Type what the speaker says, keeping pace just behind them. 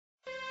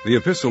The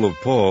Epistle of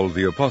Paul,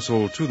 the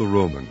Apostle, to the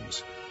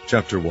Romans,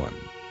 Chapter 1.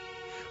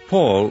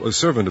 Paul, a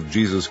servant of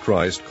Jesus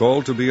Christ,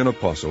 called to be an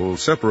apostle,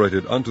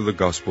 separated unto the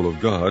gospel of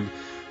God,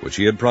 which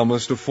he had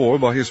promised afore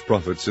by his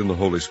prophets in the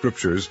Holy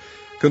Scriptures,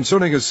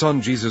 concerning his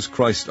Son Jesus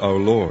Christ our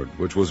Lord,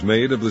 which was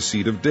made of the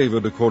seed of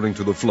David according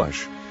to the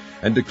flesh,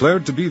 and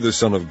declared to be the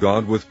Son of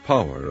God with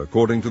power,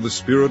 according to the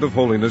Spirit of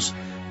holiness,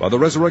 by the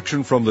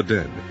resurrection from the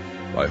dead,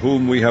 by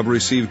whom we have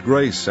received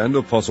grace and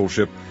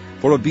apostleship,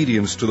 for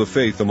obedience to the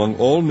faith among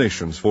all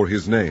nations for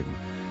his name,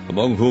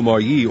 among whom are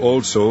ye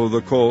also the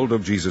called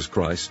of Jesus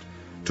Christ,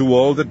 to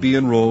all that be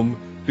in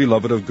Rome,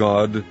 beloved of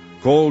God,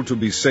 called to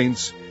be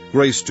saints,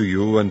 grace to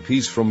you and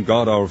peace from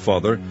God our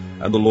Father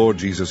and the Lord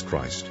Jesus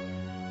Christ.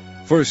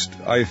 First,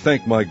 I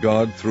thank my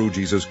God through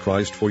Jesus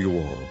Christ for you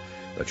all,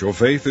 that your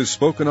faith is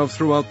spoken of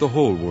throughout the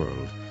whole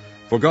world.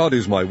 For God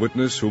is my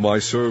witness, whom I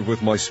serve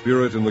with my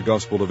spirit in the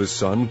gospel of his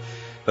Son,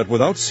 that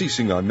without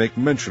ceasing I make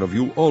mention of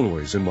you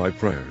always in my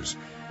prayers,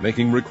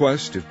 making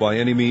request, if by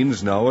any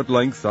means now at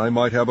length I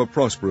might have a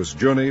prosperous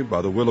journey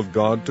by the will of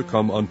God to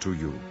come unto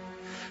you.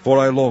 For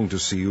I long to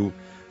see you,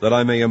 that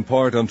I may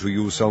impart unto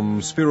you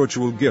some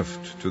spiritual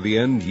gift, to the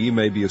end ye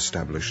may be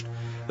established,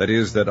 that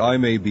is, that I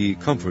may be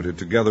comforted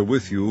together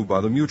with you by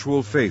the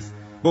mutual faith,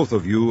 both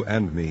of you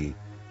and me.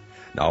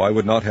 Now I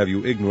would not have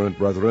you ignorant,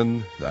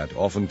 brethren, that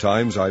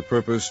oftentimes I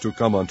purposed to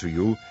come unto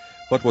you,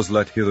 but was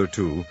let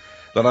hitherto,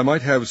 that I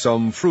might have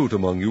some fruit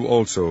among you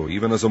also,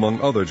 even as among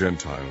other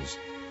Gentiles.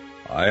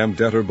 I am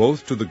debtor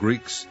both to the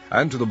Greeks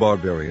and to the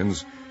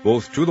barbarians,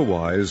 both to the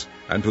wise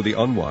and to the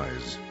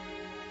unwise.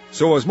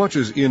 So as much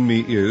as in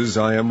me is,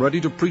 I am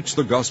ready to preach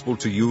the gospel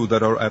to you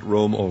that are at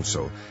Rome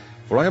also.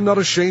 For I am not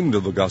ashamed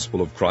of the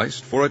gospel of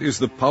Christ, for it is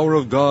the power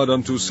of God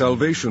unto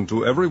salvation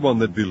to every one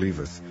that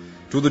believeth,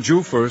 to the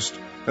Jew first,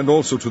 and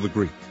also to the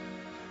Greek.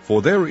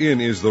 For therein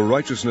is the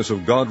righteousness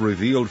of God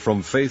revealed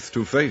from faith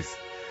to faith,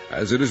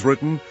 as it is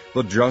written,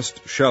 the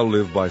just shall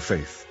live by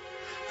faith.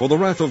 For the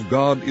wrath of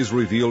God is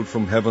revealed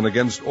from heaven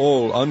against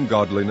all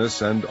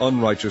ungodliness and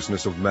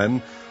unrighteousness of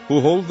men, who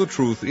hold the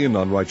truth in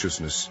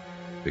unrighteousness,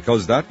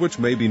 because that which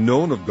may be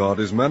known of God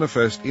is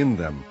manifest in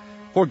them,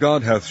 for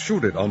God hath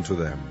shewed it unto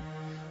them.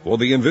 For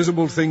the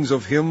invisible things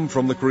of him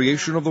from the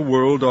creation of the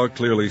world are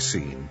clearly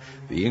seen,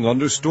 being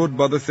understood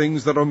by the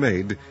things that are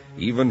made,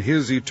 even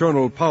his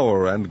eternal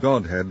power and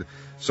Godhead,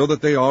 so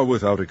that they are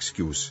without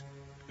excuse.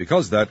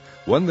 Because that,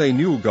 when they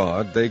knew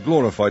God, they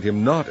glorified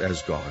him not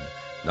as God,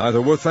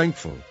 neither were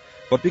thankful,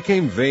 but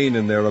became vain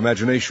in their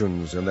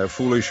imaginations, and their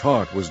foolish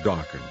heart was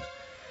darkened.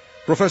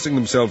 Professing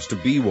themselves to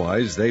be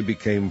wise, they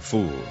became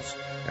fools,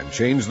 and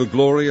changed the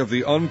glory of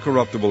the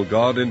uncorruptible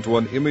God into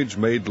an image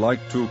made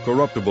like to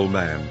corruptible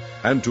man,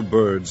 and to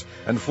birds,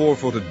 and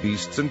four-footed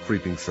beasts, and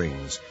creeping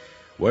things.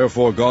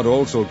 Wherefore God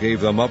also gave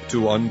them up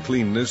to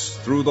uncleanness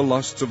through the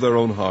lusts of their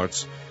own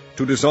hearts,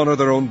 to dishonor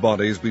their own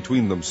bodies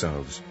between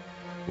themselves,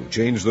 who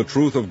changed the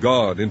truth of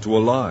God into a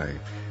lie,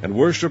 and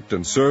worshipped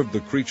and served the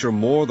creature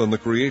more than the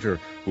Creator,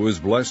 who is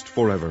blessed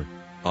forever.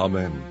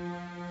 Amen.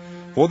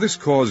 For this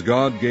cause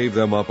God gave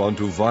them up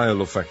unto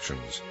vile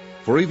affections,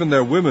 for even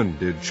their women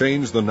did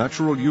change the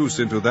natural use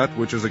into that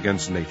which is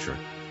against nature.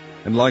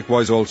 And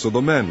likewise also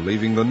the men,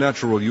 leaving the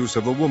natural use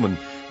of the woman,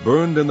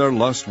 burned in their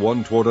lust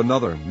one toward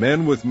another,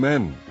 men with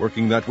men,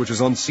 working that which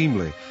is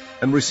unseemly,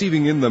 and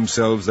receiving in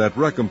themselves that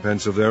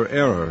recompense of their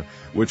error,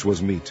 which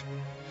was meet.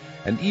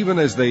 And even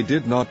as they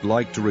did not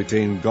like to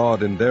retain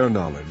God in their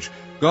knowledge,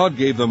 God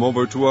gave them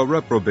over to a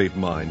reprobate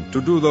mind,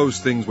 to do those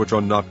things which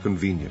are not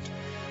convenient,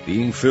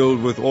 being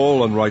filled with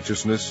all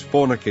unrighteousness,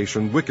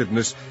 fornication,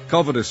 wickedness,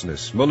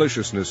 covetousness,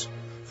 maliciousness,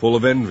 full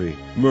of envy,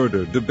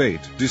 murder,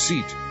 debate,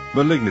 deceit,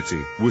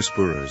 malignity,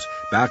 whisperers,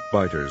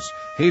 backbiters,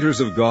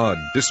 haters of God,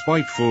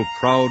 despiteful,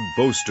 proud,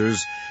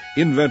 boasters,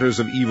 inventors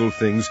of evil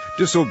things,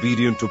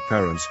 disobedient to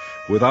parents,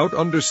 without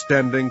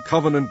understanding,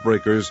 covenant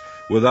breakers,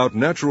 without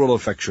natural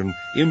affection,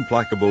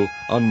 implacable,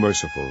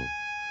 unmerciful,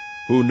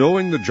 who,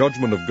 knowing the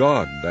judgment of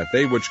God, that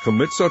they which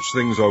commit such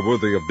things are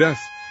worthy of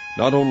death,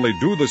 not only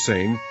do the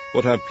same,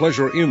 but have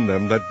pleasure in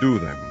them that do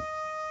them.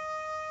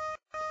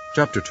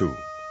 Chapter 2.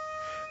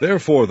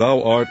 Therefore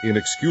thou art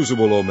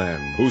inexcusable, O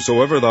man,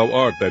 whosoever thou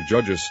art that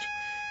judgest.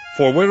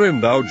 For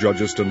wherein thou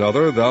judgest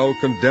another, thou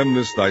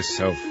condemnest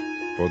thyself.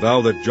 For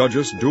thou that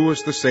judgest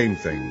doest the same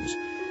things.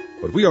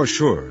 But we are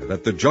sure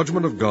that the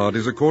judgment of God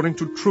is according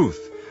to truth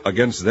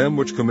against them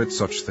which commit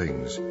such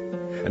things.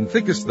 And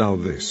thinkest thou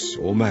this,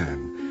 O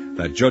man,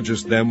 that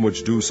judgest them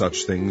which do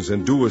such things,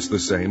 and doest the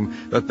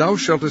same, that thou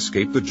shalt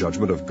escape the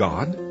judgment of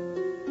God?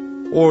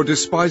 Or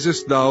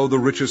despisest thou the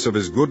riches of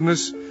his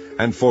goodness,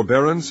 and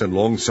forbearance, and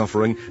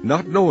longsuffering,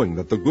 not knowing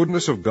that the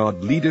goodness of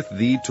God leadeth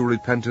thee to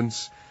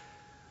repentance?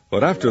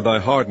 But after thy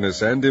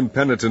hardness and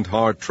impenitent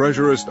heart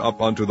treasurest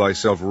up unto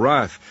thyself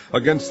wrath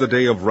against the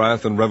day of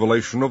wrath and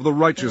revelation of the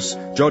righteous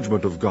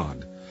judgment of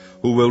God,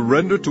 who will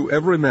render to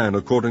every man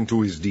according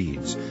to his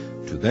deeds,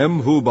 to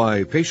them who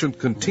by patient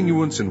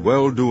continuance in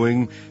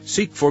well-doing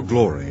seek for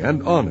glory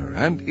and honor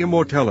and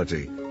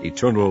immortality,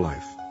 eternal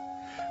life.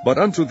 But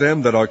unto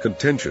them that are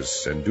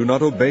contentious, and do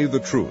not obey the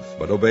truth,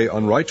 but obey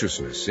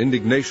unrighteousness,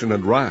 indignation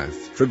and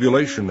wrath,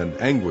 tribulation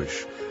and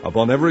anguish,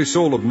 upon every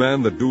soul of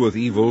man that doeth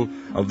evil,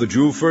 of the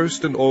Jew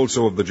first, and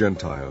also of the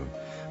Gentile.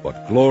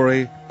 But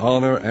glory,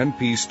 honor, and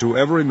peace to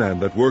every man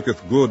that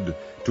worketh good,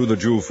 to the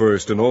Jew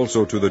first, and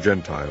also to the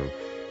Gentile.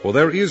 For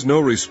there is no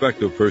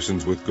respect of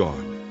persons with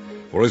God.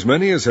 For as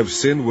many as have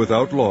sinned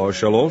without law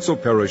shall also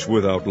perish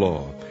without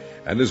law,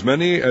 and as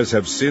many as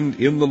have sinned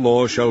in the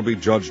law shall be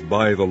judged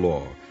by the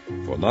law.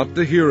 For not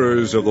the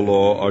hearers of the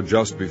law are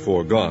just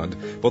before God,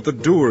 but the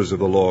doers of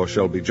the law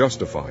shall be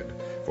justified.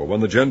 For when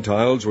the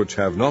Gentiles, which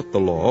have not the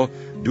law,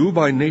 do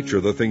by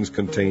nature the things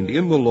contained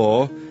in the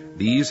law,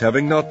 these,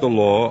 having not the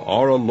law,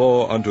 are a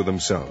law unto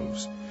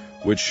themselves,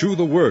 which shew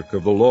the work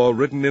of the law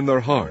written in their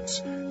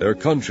hearts, their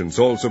conscience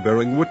also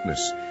bearing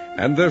witness,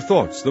 and their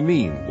thoughts the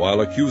mean,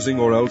 while accusing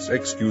or else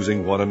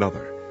excusing one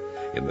another.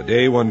 In the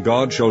day when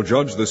God shall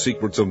judge the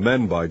secrets of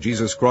men by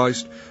Jesus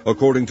Christ,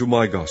 according to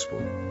my gospel.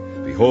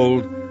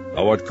 Behold,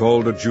 thou art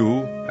called a Jew,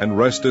 and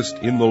restest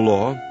in the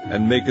law,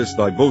 and makest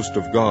thy boast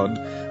of God,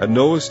 and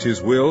knowest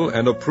his will,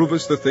 and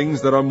approvest the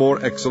things that are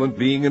more excellent,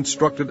 being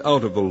instructed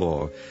out of the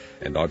law,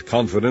 and art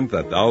confident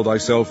that thou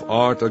thyself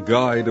art a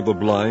guide of the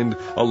blind,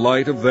 a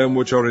light of them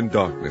which are in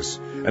darkness,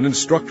 an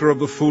instructor of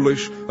the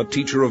foolish, a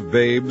teacher of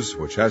babes,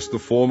 which hast the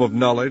form of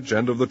knowledge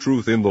and of the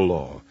truth in the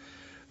law.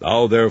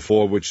 Thou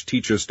therefore which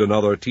teachest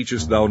another,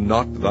 teachest thou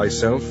not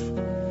thyself?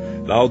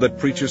 Thou that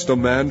preachest a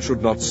man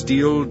should not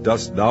steal,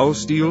 dost thou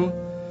steal?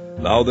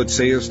 Thou that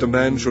sayest a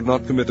man should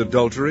not commit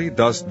adultery,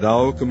 dost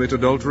thou commit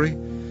adultery?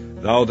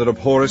 Thou that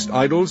abhorrest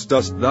idols,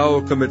 dost thou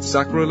commit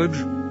sacrilege?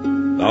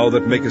 Thou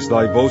that makest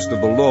thy boast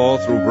of the law,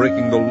 through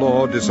breaking the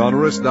law,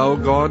 dishonorest thou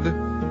God?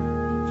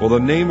 For the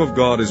name of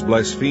God is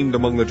blasphemed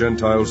among the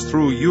Gentiles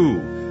through you,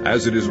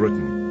 as it is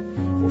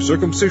written. For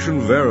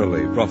circumcision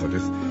verily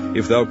profiteth,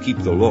 if thou keep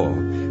the law.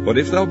 But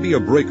if thou be a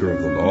breaker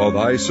of the law,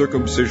 thy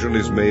circumcision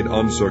is made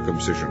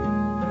uncircumcision.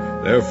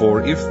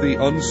 Therefore, if the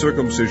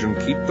uncircumcision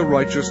keep the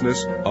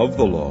righteousness of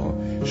the law,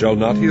 shall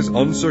not his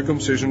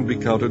uncircumcision be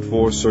counted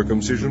for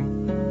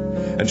circumcision?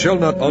 And shall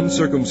not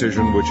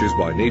uncircumcision, which is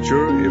by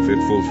nature, if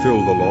it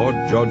fulfill the law,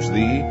 judge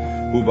thee,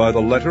 who by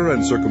the letter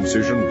and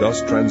circumcision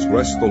dost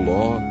transgress the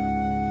law?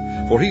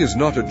 For he is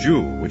not a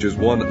Jew, which is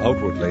one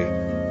outwardly,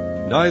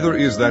 neither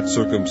is that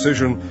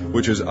circumcision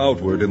which is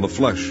outward in the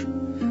flesh,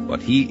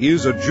 but he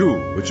is a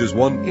Jew, which is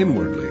one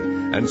inwardly,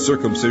 and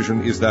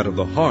circumcision is that of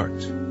the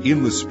heart,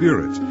 in the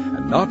spirit,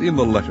 and not in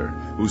the letter,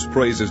 whose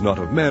praise is not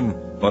of men,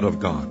 but of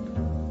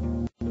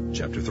God.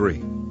 Chapter 3.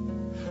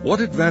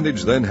 What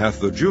advantage then hath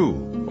the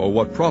Jew, or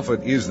what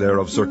profit is there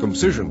of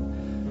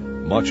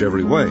circumcision? Much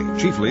every way,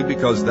 chiefly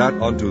because that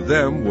unto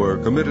them were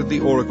committed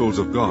the oracles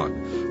of God.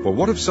 For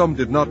what if some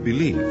did not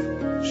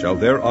believe? Shall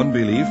their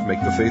unbelief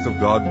make the faith of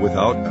God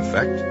without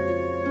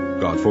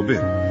effect? God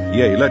forbid.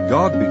 Yea, let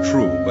God be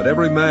true, but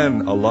every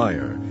man a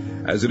liar.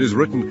 As it is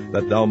written,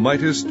 that thou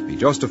mightest be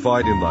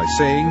justified in thy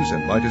sayings,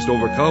 and mightest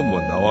overcome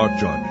when thou art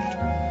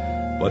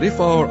judged. But if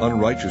our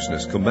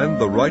unrighteousness commend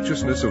the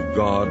righteousness of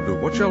God,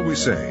 what shall we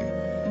say?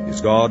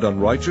 Is God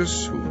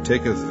unrighteous, who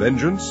taketh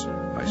vengeance?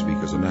 I speak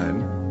as a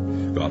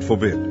man. God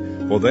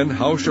forbid. For then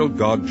how shall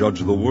God judge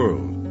the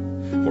world?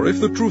 For if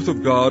the truth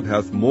of God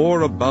hath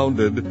more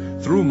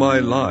abounded through my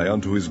lie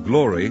unto his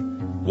glory,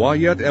 why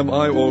yet am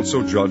I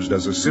also judged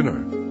as a sinner?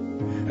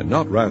 And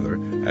not rather,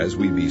 as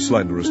we be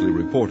slanderously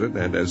reported,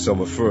 and as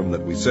some affirm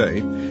that we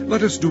say,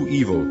 let us do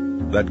evil,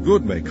 that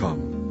good may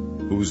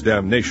come, whose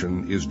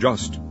damnation is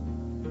just.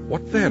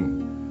 What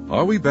then?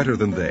 Are we better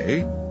than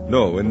they?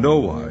 No, in no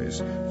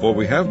wise. For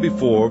we have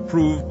before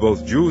proved,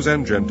 both Jews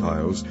and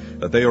Gentiles,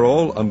 that they are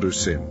all under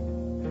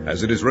sin.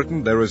 As it is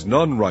written, there is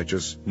none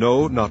righteous,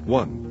 no, not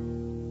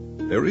one.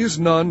 There is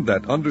none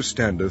that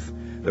understandeth,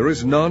 there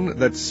is none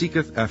that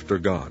seeketh after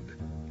God.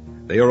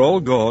 They are all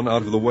gone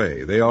out of the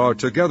way, they are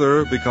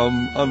together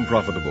become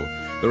unprofitable.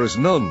 There is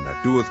none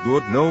that doeth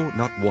good, no,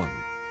 not one.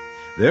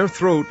 Their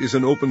throat is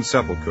an open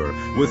sepulchre,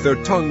 with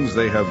their tongues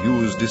they have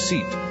used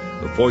deceit.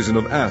 The poison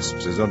of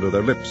asps is under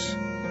their lips,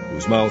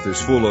 whose mouth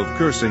is full of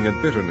cursing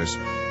and bitterness.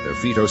 Their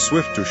feet are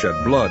swift to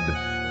shed blood.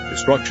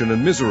 Destruction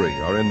and misery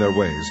are in their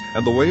ways,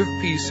 and the way of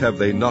peace have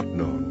they not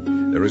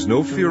known. There is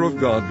no fear of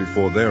God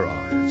before their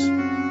eyes.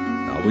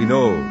 Now we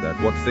know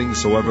that what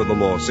things soever the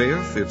law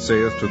saith, it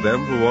saith to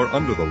them who are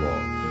under the law,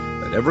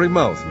 that every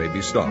mouth may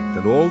be stopped,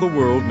 and all the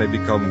world may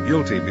become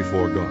guilty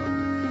before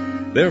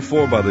God.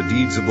 Therefore by the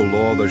deeds of the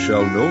law there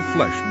shall no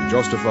flesh be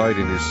justified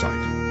in his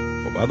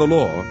sight, for by the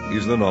law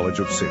is the knowledge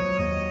of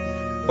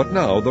sin. But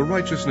now the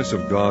righteousness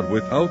of God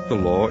without the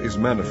law is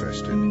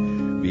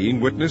manifested, being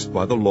witnessed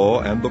by the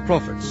law and the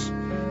prophets,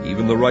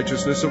 even the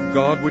righteousness of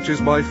God which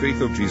is by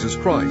faith of Jesus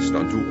Christ,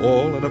 unto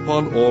all and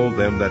upon all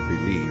them that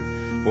believe.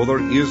 For there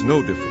is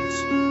no difference,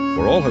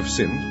 for all have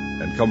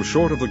sinned, and come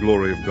short of the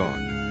glory of God,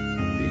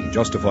 being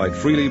justified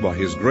freely by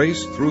his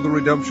grace through the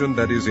redemption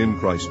that is in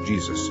Christ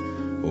Jesus,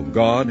 whom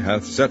God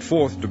hath set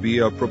forth to be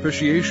a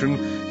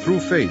propitiation through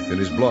faith in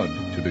his blood,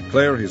 to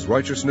declare his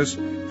righteousness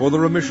for the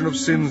remission of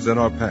sins that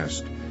are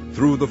past,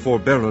 through the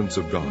forbearance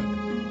of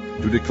God,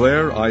 to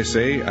declare, I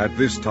say, at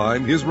this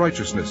time his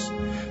righteousness,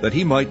 that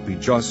he might be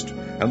just,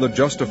 and the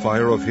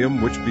justifier of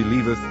him which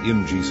believeth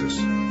in Jesus.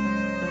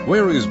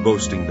 Where is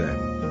boasting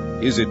then?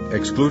 Is it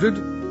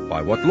excluded?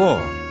 By what law?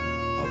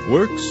 Of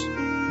works?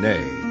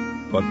 Nay,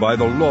 but by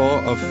the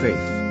law of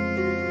faith.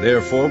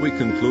 Therefore we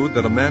conclude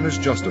that a man is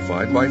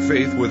justified by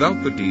faith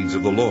without the deeds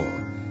of the law.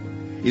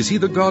 Is he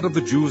the God of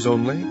the Jews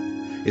only?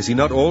 Is he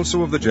not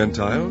also of the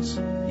Gentiles?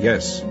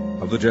 Yes,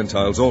 of the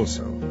Gentiles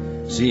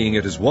also, seeing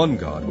it is one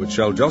God which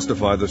shall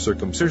justify the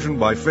circumcision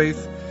by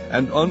faith,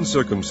 and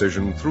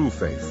uncircumcision through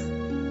faith.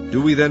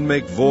 Do we then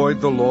make void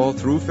the law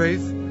through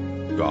faith?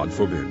 God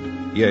forbid.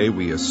 Yea,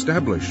 we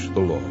establish the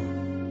law.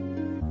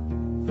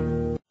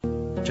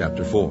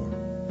 Chapter 4.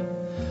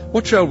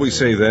 What shall we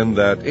say then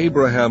that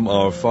Abraham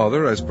our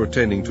father, as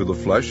pertaining to the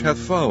flesh, hath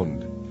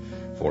found?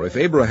 For if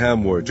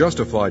Abraham were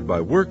justified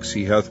by works,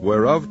 he hath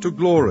whereof to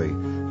glory,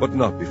 but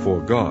not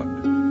before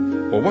God.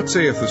 For what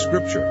saith the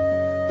Scripture?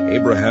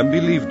 Abraham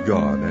believed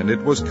God, and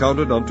it was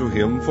counted unto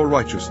him for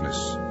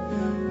righteousness.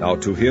 Now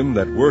to him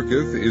that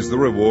worketh is the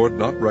reward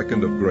not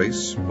reckoned of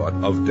grace, but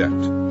of debt.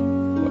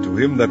 But to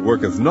him that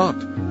worketh not,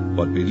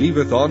 but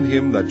believeth on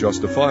him that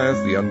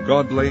justifieth the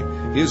ungodly,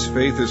 his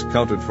faith is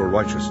counted for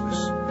righteousness.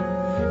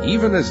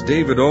 Even as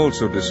David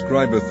also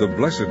describeth the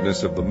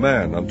blessedness of the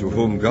man unto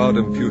whom God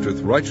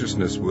imputeth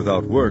righteousness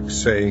without works,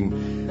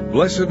 saying,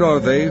 Blessed are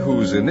they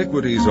whose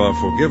iniquities are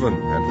forgiven,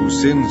 and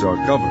whose sins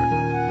are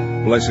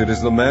covered. Blessed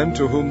is the man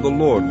to whom the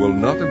Lord will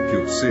not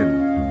impute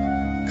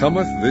sin.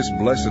 Cometh this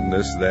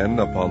blessedness then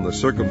upon the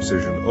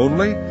circumcision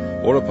only,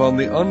 or upon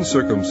the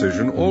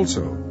uncircumcision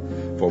also?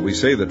 For we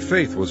say that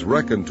faith was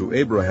reckoned to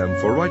Abraham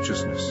for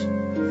righteousness.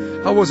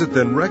 How was it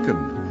then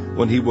reckoned?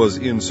 When he was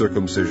in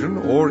circumcision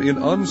or in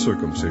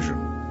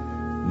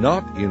uncircumcision?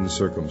 Not in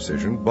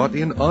circumcision, but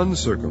in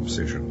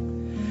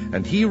uncircumcision.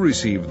 And he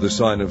received the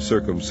sign of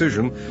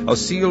circumcision, a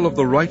seal of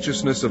the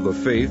righteousness of the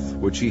faith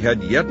which he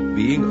had yet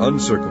being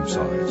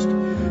uncircumcised,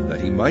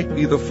 that he might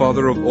be the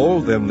father of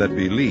all them that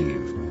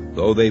believe,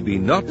 though they be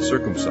not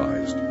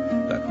circumcised,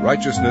 that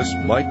righteousness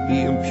might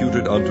be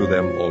imputed unto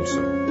them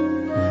also.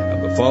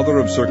 And the father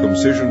of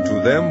circumcision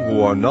to them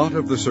who are not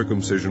of the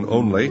circumcision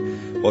only,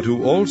 but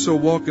who also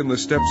walk in the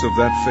steps of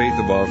that faith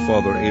of our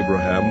father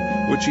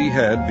Abraham, which he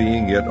had,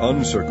 being yet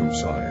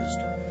uncircumcised.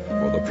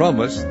 For the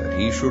promise that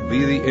he should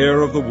be the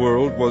heir of the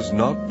world was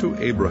not to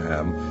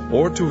Abraham,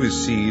 or to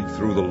his seed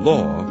through the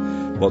law,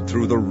 but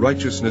through the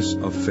righteousness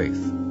of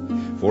faith.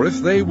 For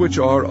if they which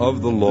are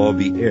of the law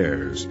be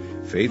heirs,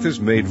 faith is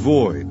made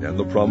void, and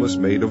the promise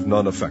made of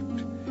none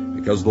effect.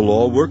 Because the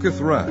law worketh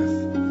wrath,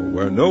 for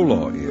where no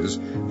law is,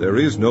 there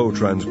is no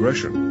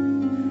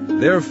transgression.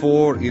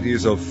 Therefore it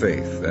is of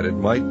faith, that it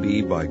might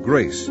be by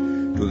grace,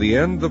 to the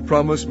end the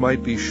promise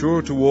might be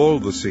sure to all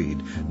the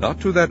seed,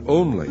 not to that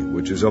only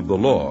which is of the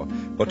law,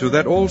 but to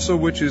that also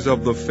which is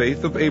of the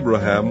faith of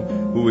Abraham,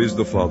 who is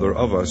the father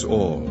of us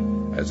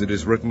all. As it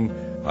is written,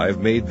 I have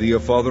made thee a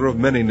father of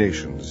many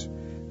nations.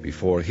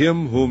 Before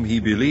him whom he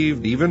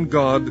believed, even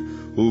God,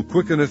 who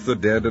quickeneth the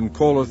dead, and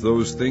calleth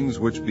those things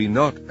which be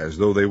not as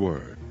though they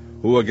were,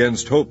 who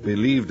against hope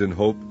believed in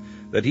hope,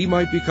 that he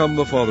might become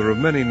the father of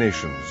many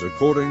nations,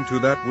 according to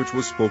that which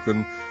was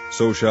spoken,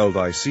 So shall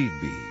thy seed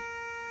be.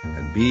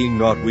 And being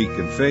not weak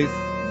in faith,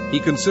 he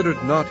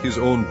considered not his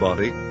own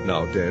body,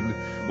 now dead,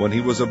 when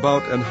he was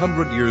about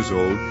 100 years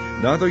old,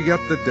 neither yet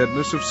the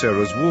deadness of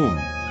Sarah's womb.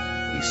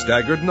 He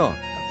staggered not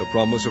at the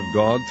promise of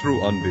God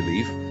through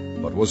unbelief,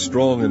 but was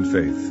strong in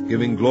faith,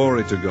 giving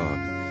glory to God,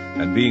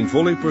 and being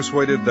fully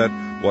persuaded that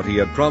what he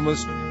had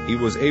promised, he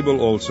was able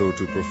also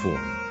to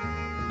perform.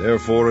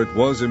 Therefore it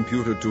was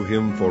imputed to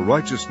him for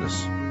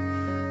righteousness.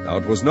 Now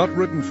it was not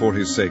written for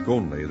his sake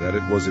only that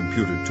it was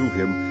imputed to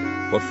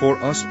him, but for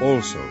us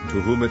also,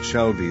 to whom it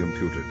shall be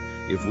imputed,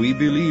 if we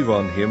believe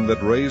on him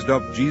that raised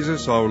up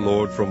Jesus our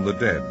Lord from the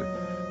dead,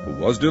 who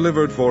was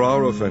delivered for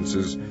our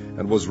offenses,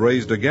 and was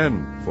raised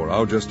again for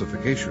our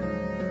justification.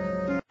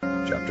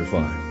 Chapter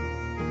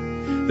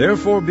 5.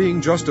 Therefore,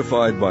 being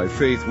justified by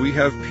faith, we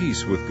have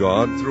peace with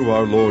God through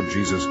our Lord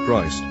Jesus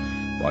Christ,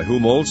 by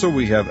whom also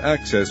we have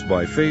access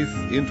by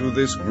faith into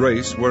this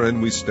grace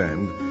wherein we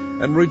stand,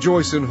 and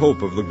rejoice in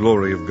hope of the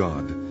glory of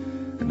God.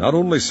 And not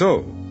only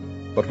so,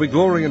 but we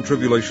glory in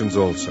tribulations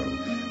also,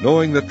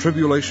 knowing that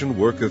tribulation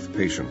worketh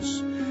patience,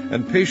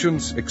 and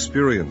patience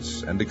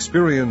experience, and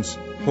experience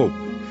hope.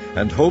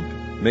 And hope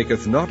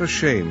maketh not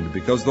ashamed,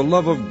 because the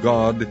love of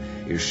God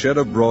is shed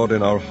abroad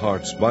in our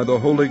hearts by the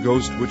Holy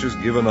Ghost which is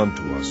given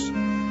unto us.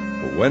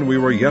 For when we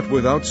were yet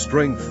without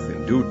strength,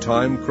 in due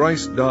time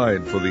Christ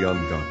died for the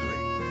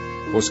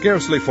ungodly. For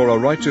scarcely for a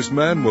righteous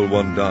man will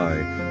one die,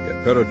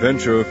 yet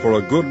peradventure for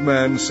a good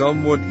man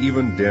some would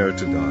even dare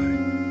to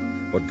die.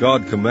 But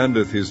God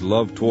commendeth his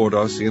love toward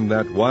us, in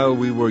that while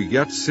we were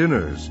yet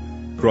sinners,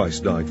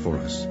 Christ died for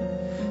us.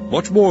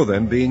 Much more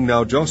then, being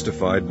now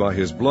justified by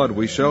his blood,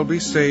 we shall be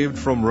saved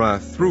from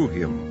wrath through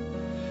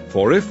him.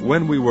 For if,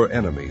 when we were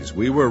enemies,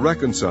 we were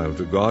reconciled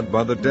to God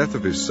by the death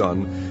of his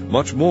Son,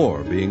 much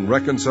more, being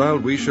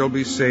reconciled, we shall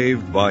be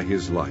saved by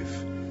his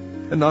life.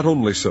 And not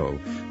only so,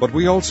 but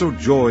we also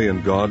joy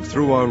in God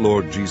through our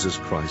Lord Jesus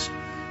Christ,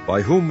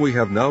 by whom we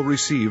have now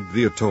received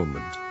the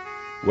atonement.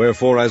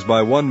 Wherefore, as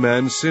by one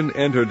man sin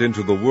entered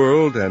into the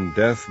world, and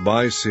death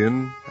by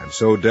sin, and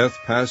so death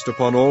passed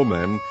upon all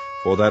men,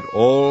 for that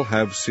all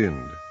have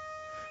sinned.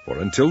 For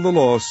until the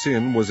law,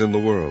 sin was in the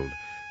world,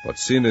 but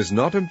sin is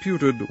not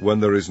imputed when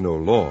there is no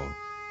law.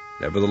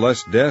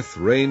 Nevertheless death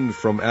reigned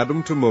from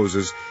Adam to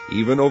Moses,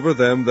 even over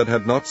them that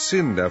had not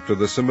sinned after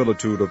the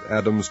similitude of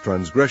Adam's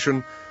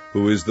transgression,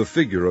 who is the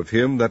figure of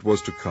him that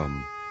was to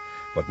come.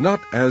 But not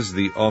as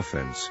the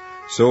offense,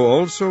 so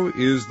also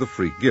is the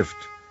free gift.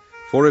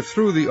 For if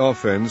through the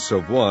offense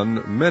of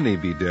one many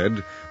be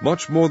dead,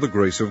 much more the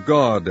grace of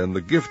God, and the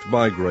gift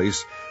by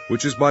grace,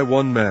 which is by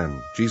one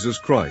man, Jesus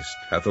Christ,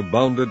 hath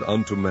abounded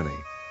unto many.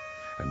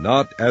 And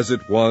not as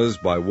it was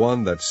by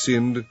one that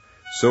sinned,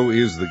 so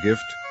is the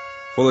gift.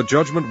 For the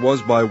judgment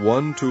was by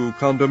one to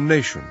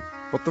condemnation,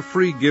 but the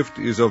free gift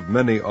is of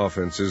many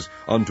offenses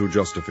unto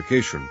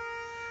justification.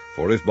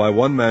 For if by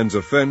one man's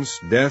offense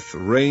death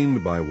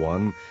reigned by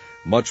one,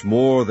 much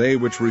more they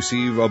which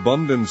receive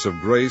abundance of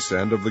grace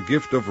and of the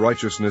gift of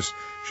righteousness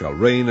shall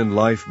reign in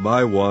life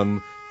by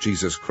one,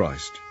 Jesus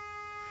Christ.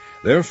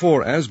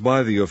 Therefore, as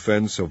by the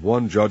offense of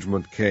one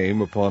judgment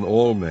came upon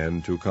all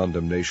men to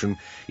condemnation,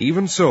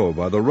 even so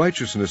by the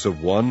righteousness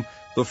of one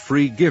the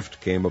free gift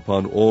came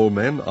upon all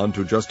men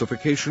unto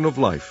justification of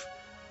life.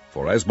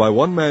 For as by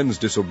one man's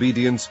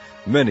disobedience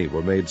many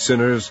were made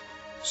sinners,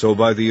 so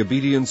by the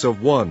obedience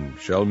of one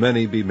shall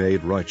many be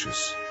made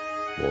righteous.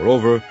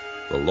 Moreover,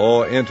 the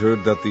law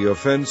entered that the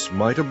offense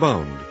might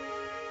abound.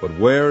 But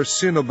where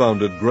sin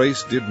abounded,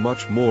 grace did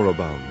much more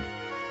abound,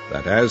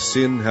 that as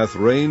sin hath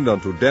reigned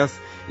unto death,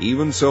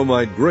 even so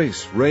might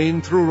grace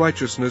reign through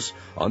righteousness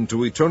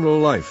unto eternal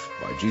life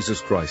by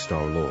Jesus Christ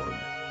our Lord.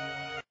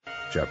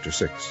 Chapter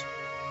 6.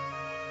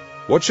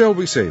 What shall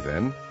we say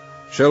then?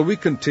 Shall we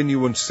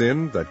continue in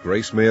sin, that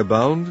grace may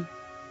abound?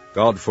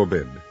 God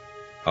forbid.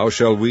 How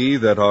shall we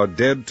that are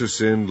dead to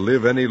sin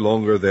live any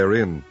longer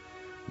therein?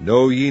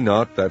 Know ye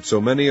not that so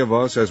many of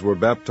us as were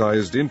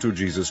baptized into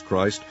Jesus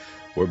Christ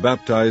were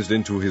baptized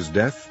into his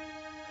death?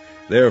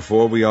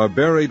 Therefore we are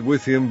buried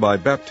with him by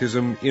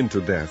baptism into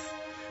death,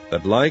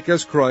 that like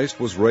as Christ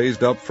was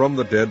raised up from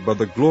the dead by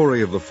the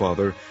glory of the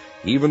Father,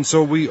 even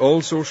so we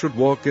also should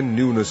walk in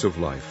newness of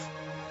life.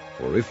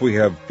 For if we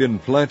have been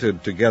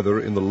planted together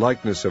in the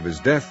likeness of his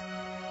death,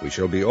 we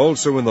shall be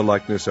also in the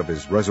likeness of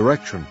his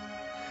resurrection.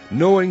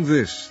 Knowing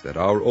this, that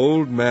our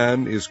old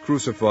man is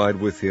crucified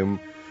with him,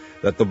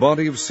 that the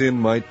body of sin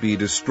might be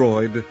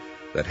destroyed,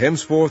 that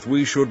henceforth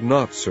we should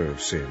not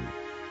serve sin.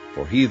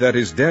 For he that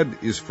is dead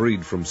is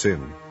freed from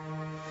sin.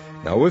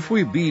 Now if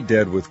we be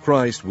dead with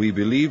Christ, we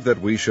believe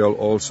that we shall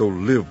also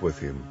live with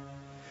him.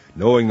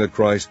 Knowing that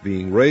Christ,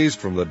 being raised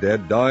from the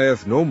dead,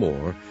 dieth no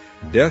more,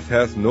 death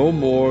hath no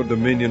more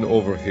dominion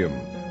over him.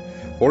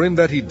 For in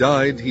that he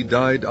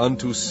died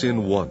unto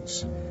sin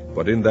once,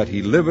 but in that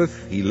he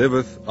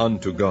liveth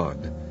unto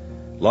God.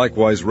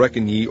 Likewise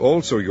reckon ye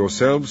also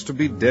yourselves to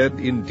be dead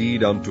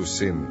indeed unto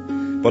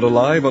sin, but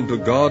alive unto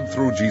God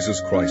through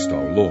Jesus Christ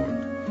our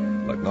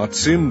Lord. Let not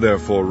sin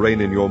therefore reign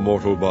in your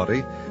mortal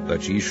body,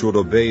 that ye should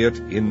obey it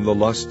in the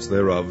lusts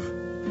thereof.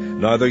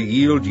 Neither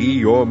yield ye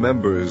your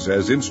members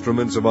as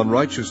instruments of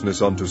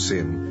unrighteousness unto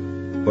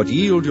sin, but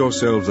yield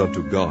yourselves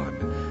unto God,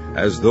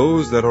 as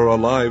those that are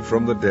alive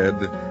from the dead,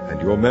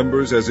 and your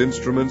members as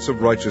instruments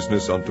of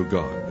righteousness unto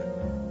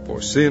God.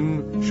 For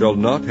sin shall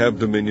not have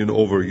dominion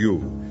over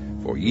you,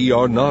 for ye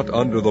are not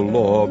under the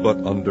law,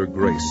 but under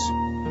grace.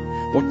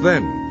 What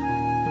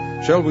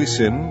then? Shall we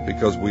sin,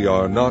 because we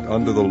are not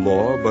under the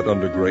law, but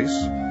under grace?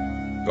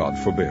 God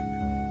forbid.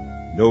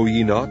 Know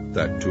ye not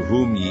that to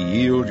whom ye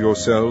yield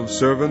yourselves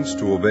servants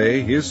to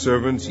obey, his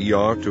servants ye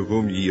are to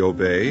whom ye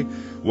obey,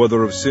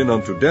 whether of sin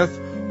unto death,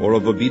 or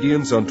of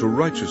obedience unto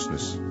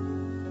righteousness?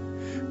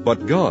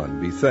 But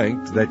God be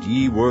thanked that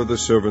ye were the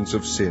servants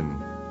of sin,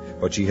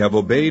 but ye have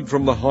obeyed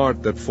from the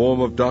heart that form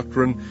of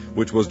doctrine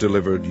which was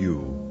delivered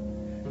you.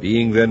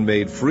 Being then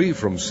made free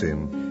from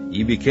sin,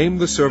 ye became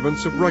the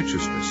servants of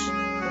righteousness.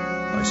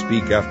 I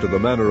speak after the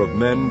manner of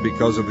men,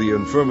 because of the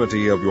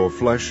infirmity of your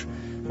flesh.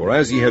 For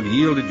as ye have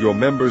yielded your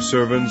members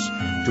servants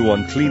to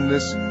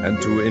uncleanness,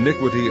 and to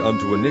iniquity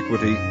unto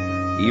iniquity,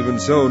 even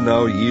so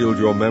now yield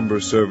your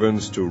members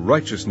servants to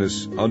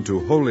righteousness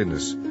unto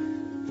holiness.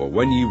 For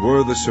when ye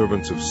were the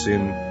servants of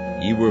sin,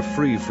 ye were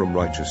free from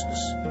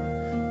righteousness.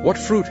 What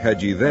fruit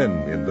had ye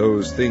then in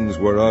those things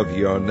whereof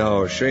ye are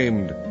now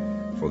ashamed?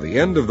 For the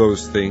end of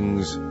those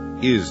things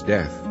is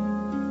death.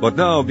 But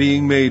now,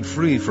 being made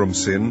free from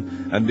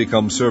sin, and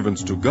become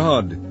servants to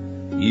God,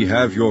 ye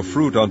have your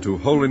fruit unto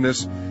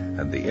holiness,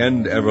 and the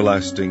end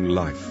everlasting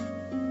life.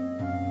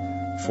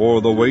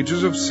 For the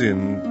wages of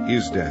sin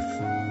is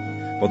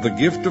death, but the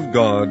gift of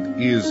God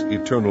is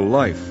eternal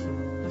life,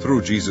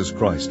 through Jesus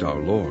Christ our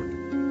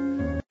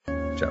Lord.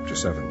 Chapter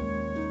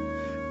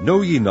 7.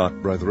 Know ye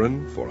not,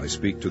 brethren, for I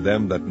speak to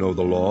them that know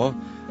the law,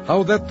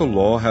 how that the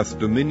law hath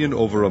dominion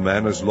over a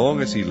man as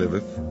long as he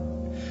liveth?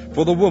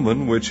 For the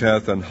woman which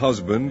hath an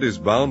husband is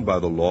bound by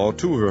the law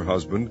to her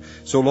husband,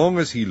 so long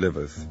as he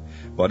liveth.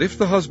 But if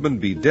the husband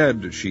be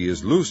dead, she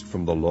is loosed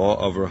from the law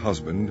of her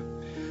husband.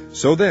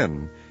 So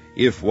then,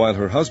 if while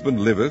her husband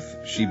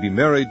liveth she be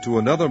married to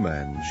another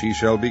man, she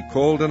shall be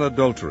called an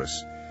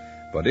adulteress.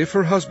 But if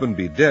her husband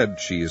be dead,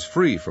 she is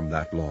free from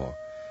that law,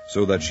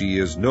 so that she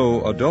is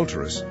no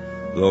adulteress,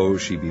 though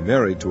she be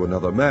married to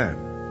another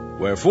man.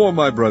 Wherefore,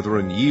 my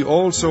brethren, ye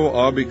also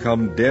are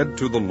become dead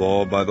to the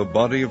law by the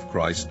body of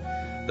Christ,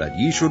 that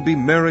ye should be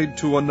married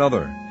to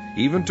another,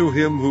 even to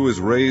him who is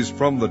raised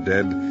from the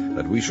dead,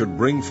 that we should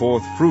bring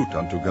forth fruit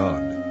unto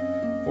God.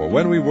 For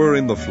when we were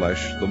in the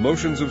flesh, the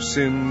motions of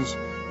sins,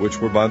 which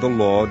were by the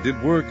law,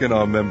 did work in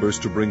our members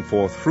to bring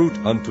forth fruit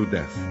unto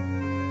death.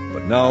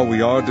 But now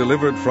we are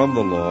delivered from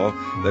the law,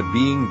 that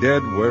being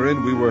dead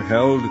wherein we were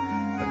held,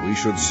 that we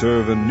should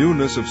serve in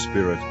newness of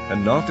spirit,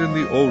 and not in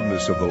the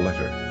oldness of the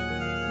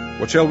letter.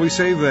 What shall we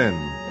say then?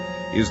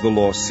 Is the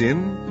law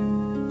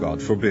sin?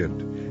 God forbid.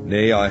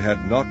 Nay, I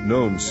had not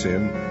known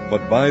sin,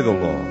 but by the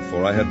law,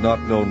 for I had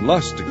not known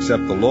lust,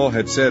 except the law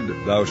had said,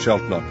 Thou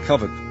shalt not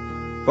covet.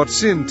 But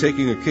sin,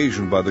 taking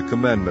occasion by the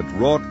commandment,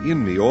 wrought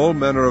in me all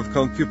manner of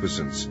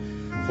concupiscence.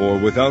 For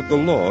without the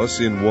law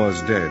sin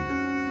was dead.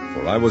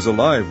 For I was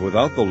alive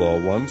without the law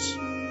once.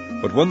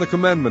 But when the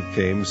commandment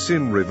came,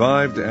 sin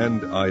revived,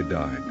 and I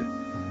died.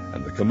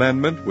 And the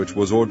commandment which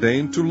was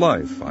ordained to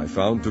life I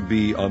found to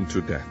be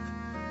unto death.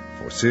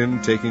 For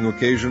sin, taking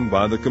occasion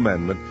by the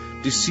commandment,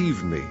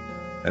 deceived me,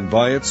 and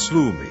by it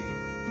slew me.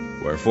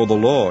 Wherefore the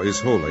law is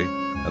holy,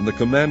 and the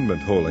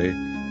commandment holy,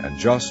 and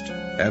just,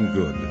 and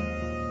good.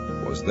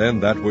 Was then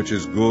that which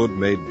is good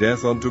made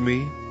death unto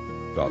me?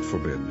 God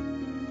forbid.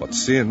 But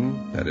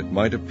sin, that it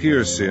might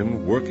appear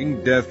sin,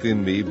 working death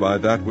in me by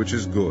that which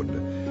is good,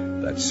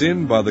 that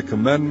sin by the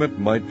commandment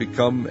might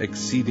become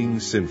exceeding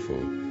sinful.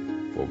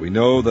 For we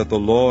know that the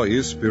law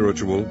is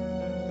spiritual,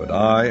 but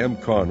I am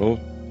carnal,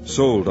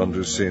 sold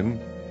under sin.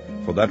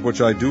 For that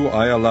which I do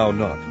I allow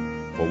not.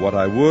 For what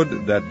I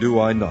would, that do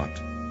I not.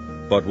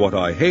 But what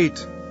I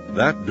hate,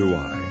 that do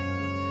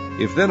I.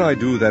 If then I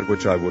do that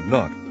which I would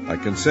not, I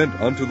consent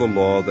unto the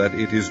law that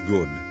it is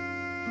good.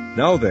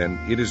 Now then,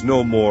 it is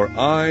no more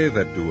I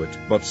that do it,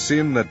 but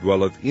sin that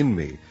dwelleth in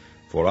me.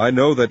 For I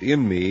know that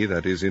in me,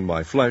 that is in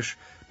my flesh,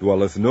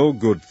 dwelleth no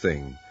good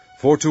thing.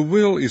 For to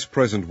will is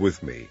present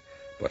with me,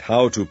 but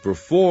how to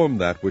perform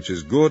that which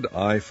is good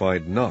I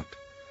find not.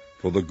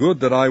 For the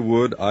good that I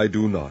would I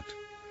do not,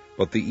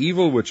 but the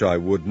evil which I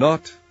would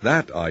not,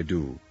 that I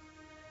do.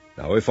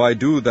 Now if I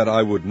do that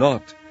I would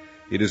not,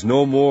 it is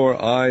no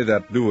more I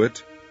that do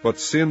it, but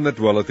sin that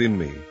dwelleth in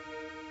me.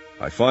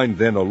 I find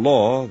then a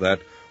law,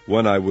 that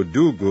when I would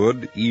do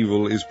good,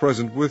 evil is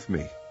present with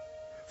me.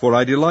 For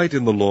I delight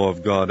in the law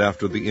of God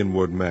after the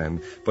inward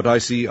man, but I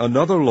see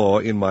another law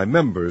in my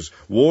members,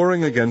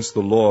 warring against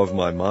the law of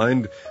my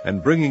mind,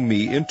 and bringing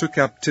me into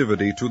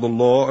captivity to the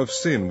law of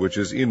sin which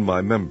is in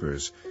my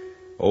members.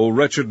 O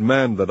wretched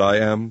man that I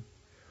am!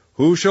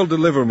 Who shall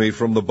deliver me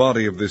from the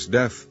body of this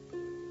death?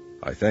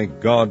 I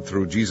thank God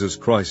through Jesus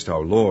Christ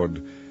our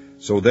Lord.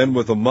 So then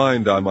with the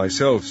mind I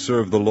myself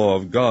serve the law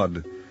of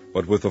God,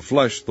 but with the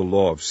flesh the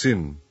law of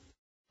sin.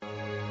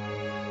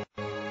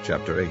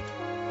 Chapter 8.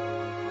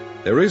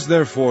 There is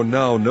therefore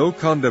now no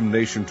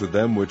condemnation to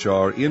them which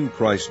are in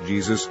Christ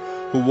Jesus,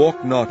 who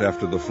walk not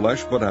after the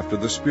flesh, but after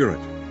the Spirit.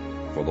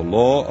 For the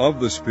law of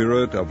the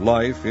Spirit of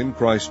life in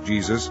Christ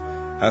Jesus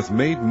hath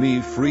made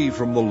me free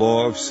from the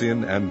law of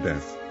sin and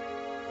death.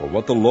 For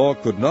what the law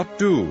could not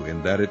do,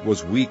 in that it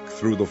was weak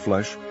through the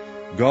flesh,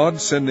 God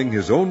sending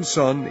his own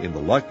Son in the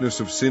likeness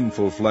of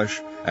sinful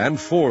flesh, and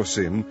for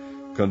sin,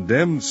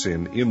 condemned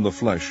sin in the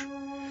flesh,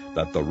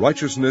 that the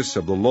righteousness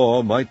of the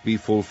law might be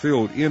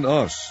fulfilled in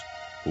us,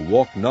 who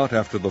walk not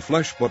after the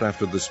flesh, but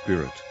after the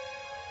Spirit.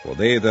 For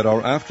they that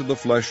are after the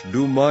flesh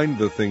do mind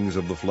the things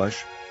of the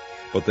flesh,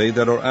 but they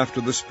that are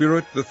after the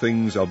Spirit the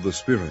things of the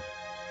Spirit.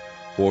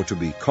 For to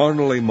be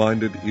carnally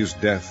minded is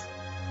death,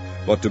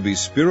 but to be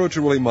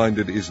spiritually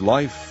minded is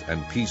life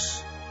and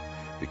peace.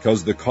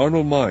 Because the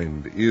carnal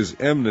mind is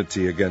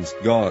enmity against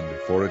God,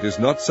 for it is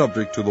not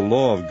subject to the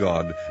law of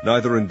God,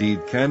 neither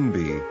indeed can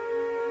be.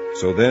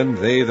 So then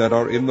they that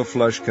are in the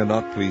flesh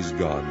cannot please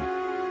God.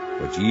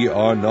 But ye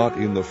are not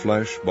in the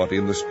flesh, but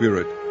in the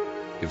Spirit,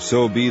 if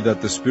so be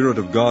that the Spirit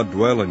of God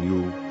dwell in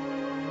you.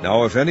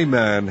 Now if any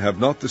man have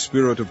not the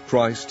Spirit of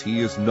Christ,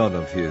 he is none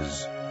of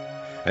his.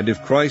 And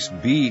if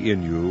Christ be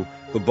in you,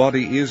 the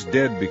body is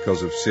dead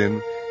because of sin,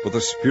 but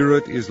the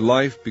Spirit is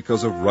life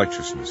because of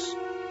righteousness.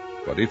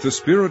 But if the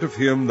Spirit of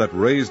him that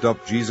raised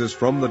up Jesus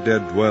from the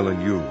dead dwell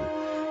in you,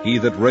 he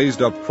that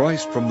raised up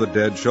Christ from the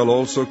dead shall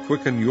also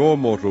quicken your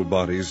mortal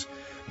bodies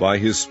by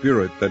his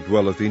Spirit that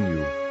dwelleth in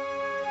you.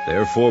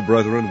 Therefore,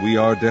 brethren, we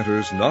are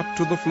debtors not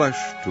to the flesh,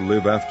 to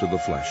live after the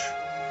flesh.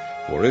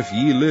 For if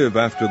ye live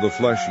after the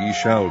flesh, ye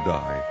shall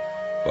die.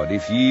 But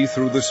if ye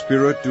through the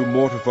Spirit do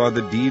mortify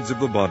the deeds of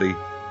the body,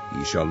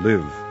 ye shall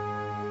live.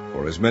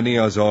 For as many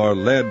as are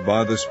led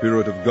by the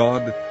Spirit of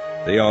God,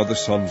 they are the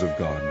sons of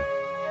God.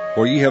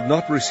 For ye have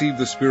not received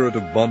the spirit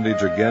of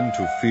bondage again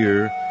to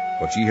fear,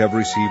 but ye have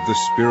received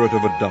the Spirit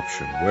of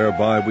adoption,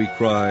 whereby we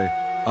cry,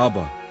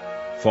 Abba,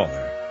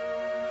 Father.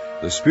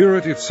 The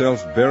Spirit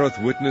itself beareth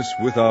witness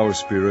with our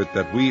spirit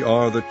that we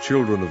are the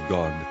children of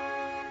God.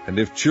 And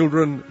if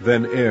children,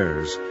 then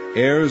heirs,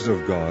 heirs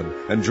of God,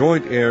 and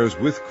joint heirs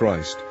with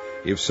Christ,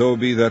 if so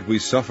be that we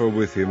suffer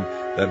with him,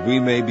 that we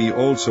may be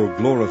also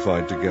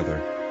glorified together.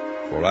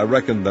 For I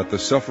reckon that the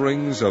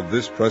sufferings of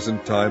this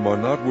present time are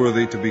not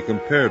worthy to be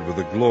compared with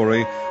the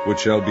glory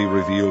which shall be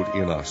revealed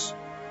in us.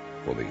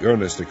 For the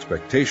earnest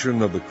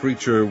expectation of the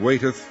creature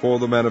waiteth for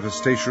the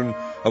manifestation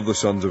of the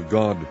sons of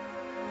God.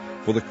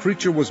 For the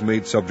creature was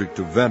made subject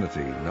to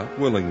vanity, not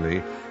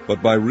willingly,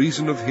 but by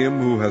reason of him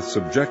who hath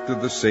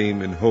subjected the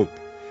same in hope,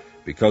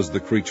 because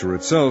the creature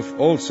itself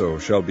also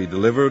shall be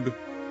delivered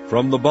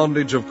from the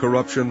bondage of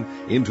corruption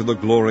into the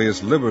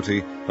glorious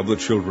liberty of the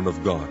children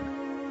of God.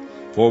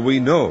 For we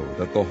know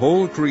that the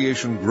whole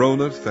creation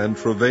groaneth and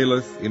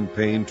travaileth in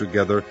pain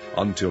together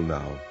until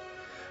now.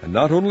 And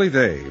not only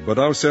they, but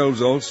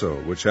ourselves also,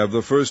 which have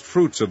the first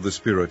fruits of the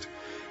Spirit,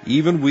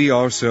 even we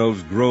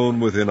ourselves groan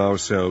within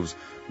ourselves,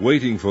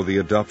 waiting for the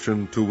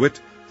adoption, to wit,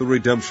 the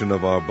redemption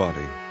of our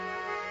body.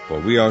 For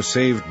we are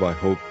saved by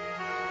hope,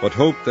 but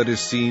hope that is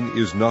seen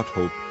is not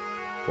hope.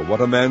 For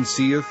what a man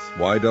seeth,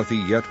 why doth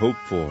he yet hope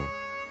for?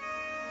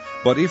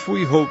 But if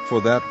we hope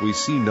for that we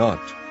see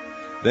not,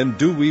 then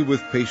do we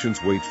with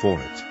patience wait for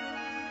it.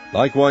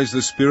 Likewise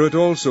the Spirit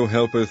also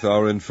helpeth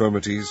our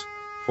infirmities,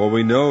 for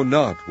we know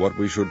not what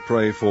we should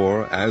pray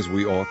for as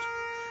we ought,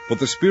 but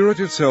the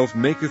Spirit itself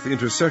maketh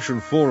intercession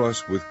for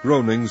us with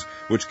groanings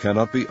which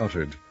cannot be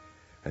uttered.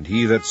 And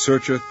he that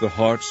searcheth the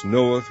hearts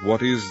knoweth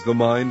what is the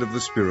mind of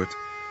the Spirit,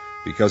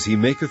 because he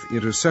maketh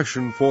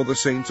intercession for the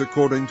saints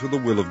according to the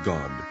will of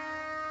God.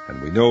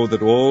 And we know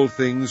that all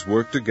things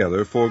work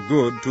together for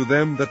good to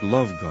them that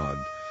love God,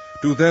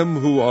 to them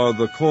who are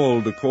the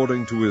called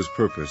according to his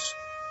purpose.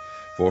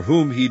 For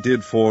whom he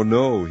did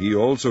foreknow, he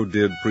also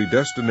did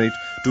predestinate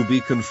to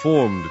be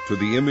conformed to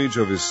the image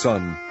of his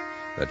Son,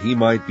 that he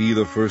might be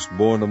the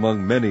firstborn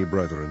among many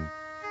brethren.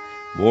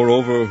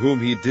 Moreover, whom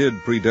he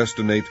did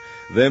predestinate,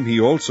 them he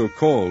also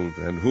called,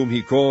 and whom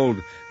he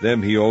called,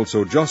 them he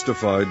also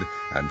justified,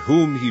 and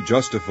whom he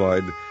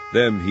justified,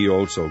 them he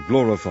also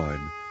glorified.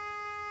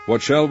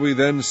 What shall we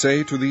then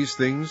say to these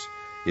things?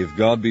 If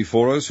God be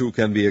for us, who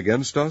can be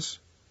against us?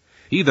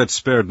 He that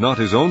spared not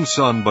his own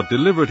Son, but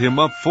delivered him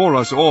up for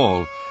us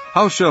all,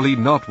 how shall he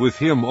not with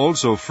him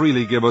also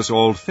freely give us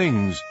all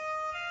things?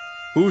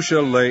 Who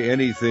shall lay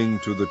anything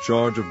to the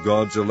charge of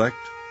God's elect?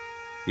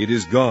 It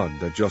is God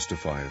that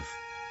justifieth.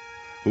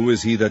 Who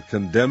is he that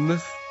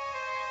condemneth?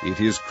 It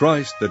is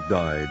Christ that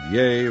died,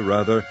 yea,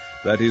 rather,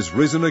 that is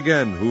risen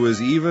again, who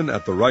is even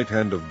at the right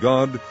hand of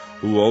God,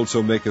 who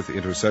also maketh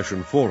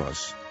intercession for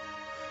us.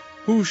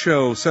 Who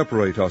shall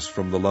separate us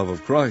from the love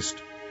of Christ?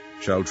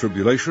 Shall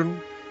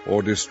tribulation,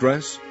 or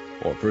distress,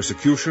 or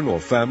persecution, or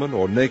famine,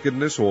 or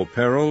nakedness, or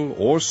peril,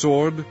 or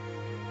sword?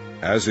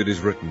 As it is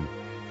written,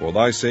 For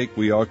thy sake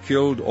we are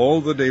killed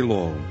all the day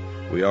long,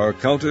 we are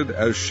accounted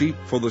as sheep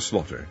for the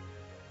slaughter.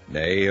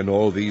 Nay, in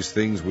all these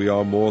things we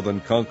are more than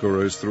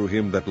conquerors through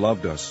him that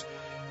loved us.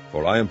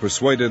 For I am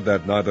persuaded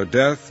that neither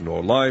death,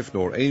 nor life,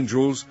 nor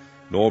angels,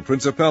 nor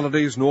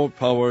principalities, nor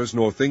powers,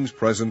 nor things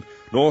present,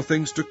 nor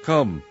things to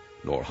come,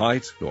 nor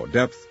height, nor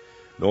depth,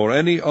 nor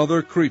any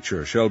other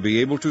creature shall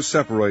be able to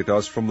separate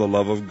us from the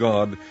love of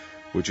God,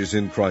 which is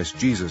in Christ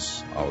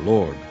Jesus our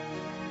Lord.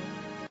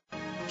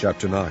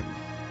 Chapter 9.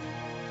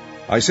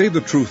 I say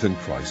the truth in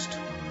Christ.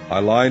 I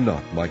lie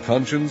not, my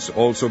conscience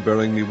also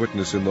bearing me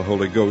witness in the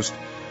Holy Ghost,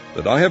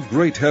 that I have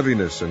great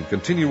heaviness and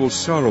continual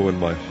sorrow in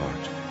my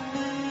heart.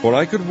 For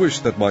I could wish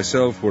that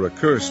myself were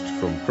accursed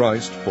from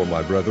Christ for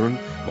my brethren,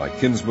 my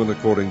kinsmen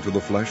according to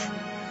the flesh,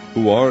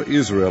 who are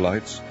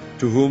Israelites,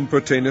 to whom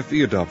pertaineth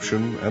the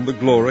adoption, and the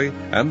glory,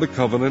 and the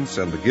covenants,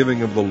 and the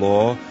giving of the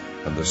law,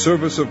 and the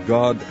service of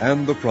God,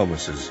 and the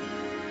promises,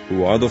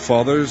 who are the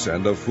fathers,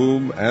 and of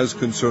whom, as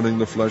concerning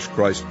the flesh,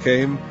 Christ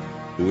came,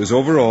 who is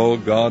over all,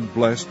 God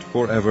blessed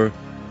for ever.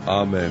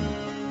 Amen.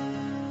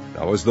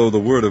 Now as though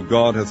the word of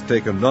God hath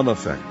taken none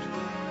effect.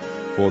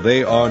 For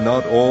they are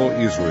not all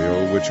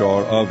Israel which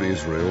are of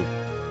Israel,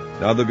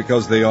 neither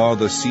because they are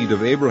the seed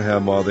of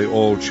Abraham are they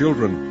all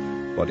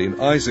children, but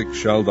in Isaac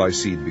shall thy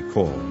seed be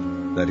called.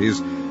 That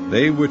is,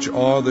 they which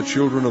are the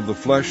children of the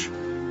flesh,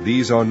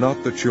 these are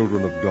not the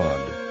children of God,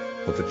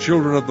 but the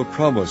children of the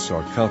promise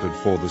are counted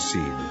for the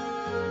seed.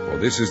 For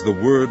this is the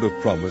word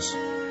of promise,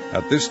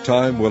 At this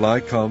time will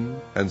I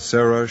come, and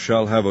Sarah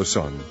shall have a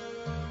son.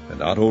 And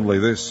not only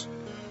this,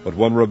 but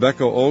when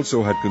Rebekah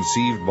also had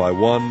conceived by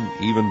one,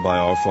 even by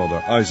our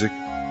father Isaac,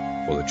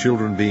 for the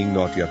children being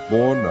not yet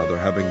born, neither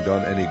having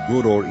done any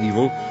good or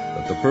evil,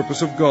 that the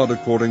purpose of God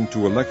according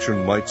to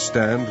election might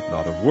stand,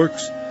 not of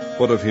works,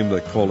 but of him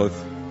that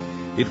calleth,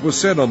 it was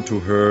said unto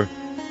her,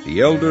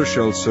 The elder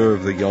shall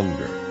serve the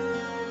younger.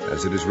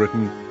 As it is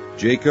written,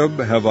 Jacob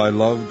have I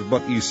loved,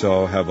 but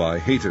Esau have I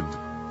hated.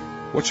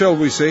 What shall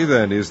we say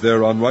then? Is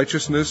there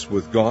unrighteousness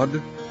with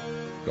God?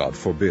 God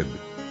forbid.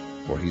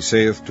 For he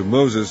saith to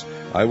Moses,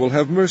 I will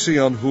have mercy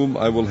on whom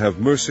I will have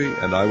mercy,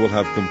 and I will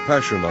have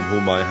compassion on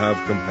whom I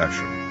have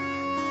compassion.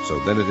 So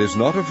then it is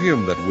not of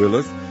him that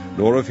willeth,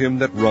 nor of him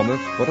that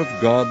runneth, but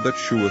of God that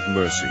sheweth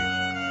mercy.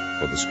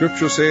 For the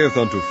Scripture saith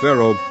unto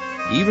Pharaoh,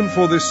 Even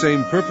for this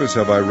same purpose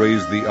have I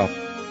raised thee up,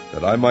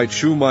 that I might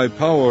shew my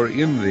power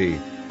in thee,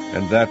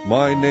 and that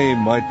my name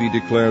might be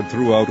declared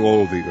throughout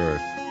all the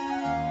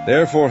earth.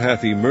 Therefore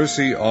hath he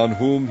mercy on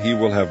whom he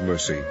will have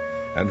mercy,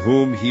 and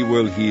whom he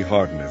will he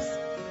hardeneth.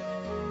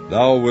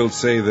 Thou wilt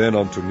say then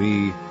unto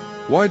me,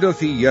 Why doth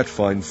he yet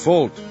find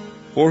fault?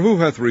 For who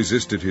hath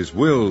resisted his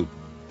will?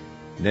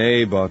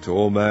 Nay, but,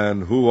 O man,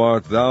 who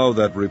art thou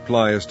that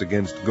repliest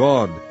against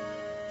God?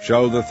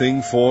 Shall the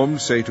thing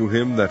formed say to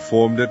him that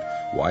formed it,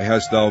 Why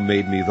hast thou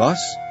made me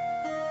thus?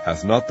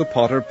 Hath not the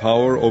potter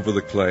power over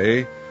the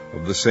clay,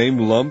 of the same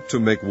lump to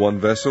make one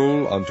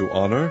vessel unto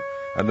honor,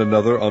 and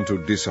another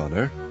unto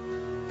dishonor?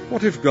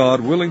 What if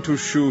God, willing to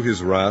shew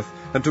his wrath,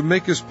 and to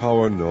make his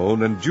power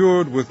known,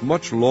 endured with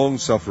much long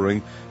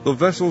suffering the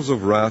vessels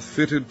of wrath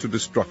fitted to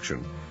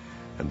destruction,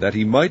 and that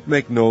he might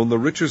make known the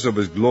riches of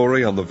his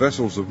glory on the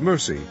vessels of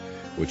mercy,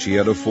 which he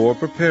had afore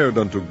prepared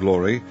unto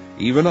glory,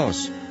 even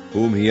us,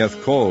 whom he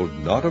hath called,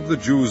 not of the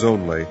Jews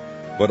only,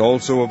 but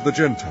also of the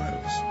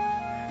Gentiles?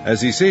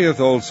 As he saith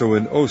also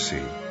in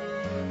Osee,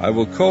 I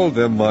will call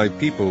them my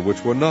people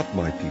which were not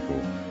my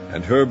people,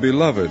 and her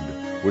beloved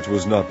which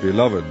was not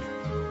beloved.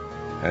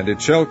 And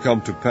it shall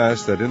come to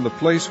pass that in the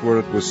place where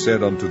it was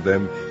said unto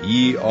them,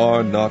 Ye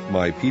are not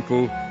my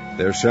people,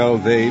 there shall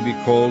they be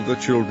called the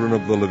children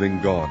of the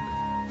living God.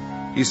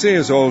 He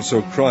saith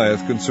also,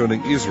 crieth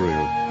concerning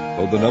Israel,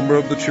 Though the number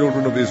of the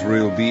children of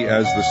Israel be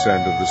as the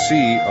sand of the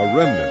sea, a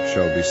remnant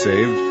shall be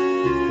saved.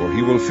 For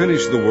he will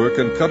finish the work,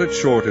 and cut it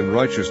short in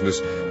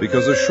righteousness,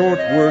 because a short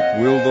work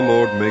will the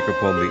Lord make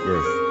upon the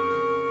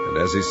earth. And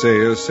as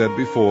Isaiah said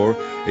before,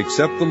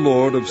 Except the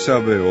Lord of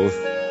Sabaoth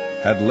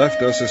had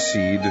left us a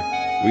seed,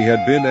 we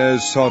had been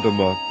as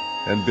Sodoma,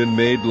 and been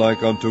made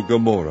like unto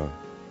Gomorrah.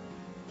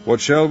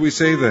 What shall we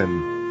say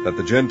then? That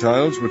the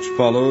Gentiles, which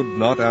followed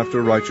not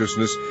after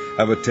righteousness,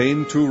 have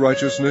attained to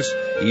righteousness,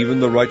 even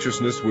the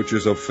righteousness which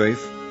is of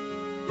faith?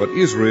 But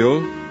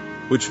Israel,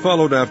 which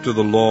followed after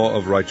the law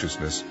of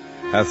righteousness,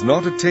 hath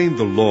not attained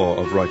the law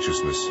of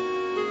righteousness.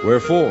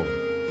 Wherefore?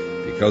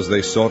 Because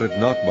they sought it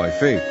not by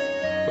faith,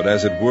 but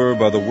as it were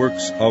by the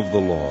works of the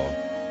law.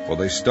 For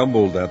they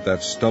stumbled at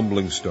that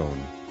stumbling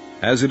stone.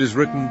 As it is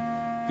written,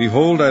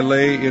 Behold, I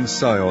lay in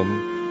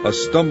Sion a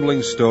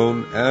stumbling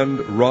stone and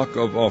rock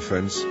of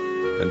offense,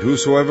 and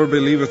whosoever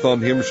believeth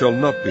on him shall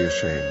not be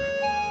ashamed.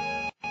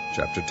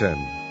 Chapter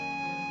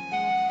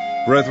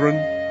 10. Brethren,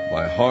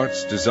 my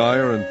heart's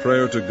desire and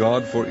prayer to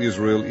God for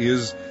Israel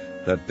is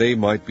that they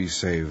might be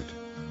saved.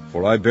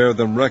 For I bear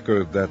them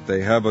record that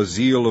they have a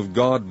zeal of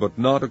God, but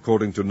not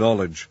according to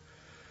knowledge.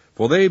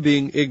 For they,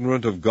 being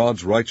ignorant of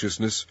God's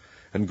righteousness,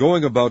 and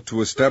going about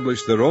to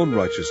establish their own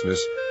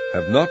righteousness,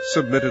 have not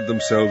submitted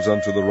themselves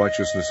unto the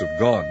righteousness of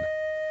God.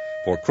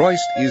 For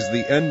Christ is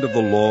the end of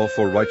the law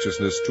for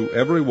righteousness to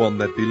every one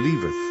that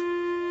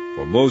believeth.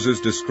 For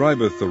Moses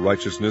describeth the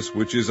righteousness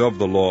which is of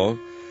the law,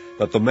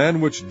 that the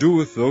man which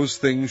doeth those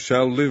things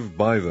shall live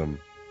by them.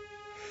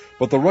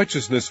 But the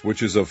righteousness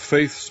which is of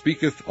faith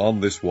speaketh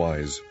on this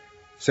wise,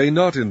 Say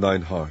not in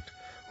thine heart,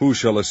 Who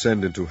shall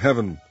ascend into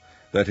heaven,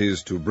 that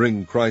is, to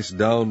bring Christ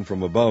down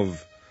from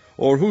above,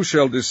 or who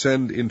shall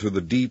descend into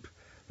the deep,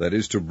 that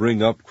is, to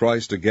bring up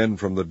Christ again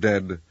from the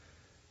dead?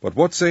 But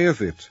what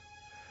saith it?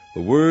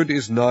 The word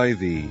is nigh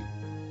thee,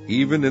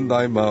 even in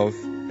thy mouth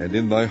and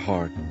in thy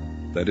heart,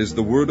 that is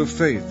the word of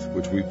faith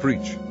which we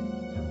preach.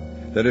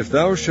 That if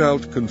thou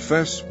shalt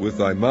confess with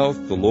thy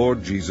mouth the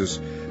Lord Jesus,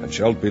 and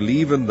shalt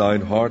believe in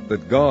thine heart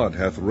that God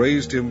hath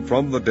raised him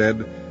from the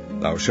dead,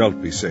 thou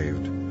shalt be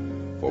saved.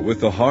 For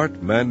with the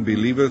heart man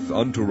believeth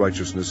unto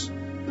righteousness,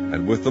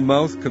 and with the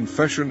mouth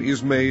confession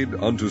is made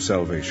unto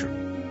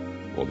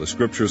salvation. For the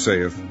Scripture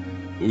saith,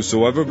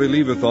 Whosoever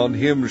believeth on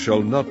him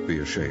shall not be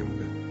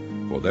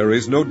ashamed. For there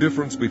is no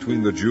difference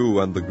between the Jew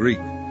and the Greek,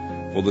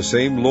 for the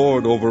same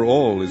Lord over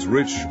all is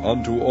rich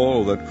unto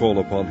all that call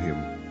upon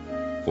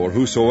him. For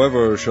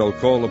whosoever shall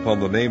call upon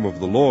the name of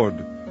the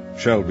Lord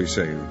shall be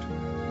saved.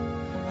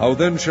 How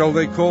then shall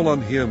they call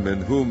on him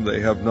in whom they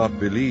have not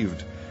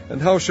believed?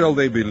 And how shall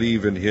they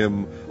believe in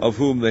him of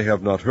whom they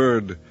have not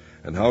heard?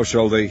 And how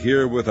shall they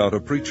hear without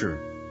a preacher?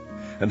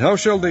 And how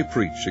shall they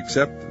preach,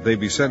 except they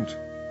be sent?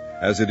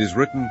 As it is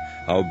written,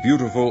 How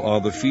beautiful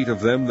are the feet of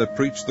them that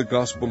preach the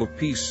gospel of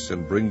peace,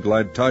 and bring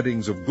glad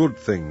tidings of good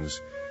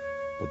things.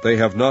 But they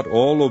have not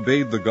all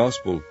obeyed the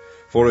gospel.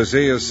 For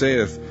Isaiah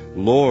saith,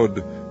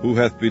 Lord, who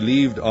hath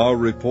believed our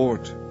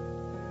report?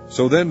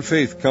 So then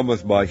faith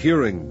cometh by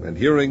hearing, and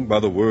hearing by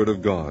the word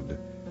of God.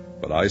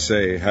 But I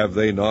say, have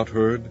they not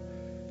heard?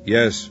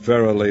 Yes,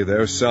 verily,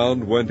 their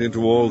sound went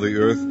into all the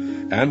earth,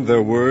 and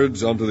their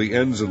words unto the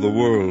ends of the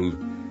world.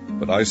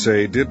 But I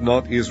say, did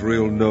not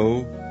Israel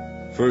know?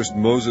 First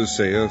Moses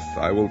saith,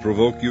 I will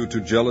provoke you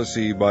to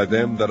jealousy by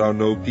them that are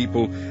no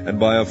people, and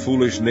by a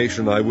foolish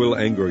nation I will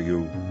anger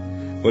you.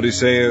 But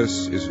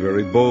Esaias is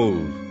very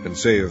bold, and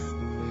saith,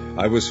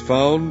 I was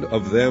found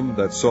of them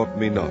that sought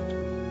me not.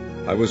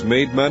 I was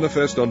made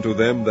manifest unto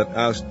them that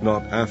asked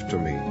not after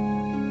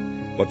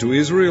me. But to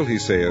Israel he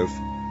saith,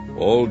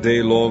 All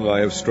day long I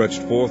have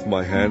stretched forth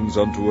my hands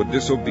unto a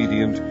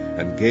disobedient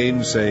and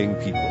gainsaying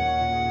people.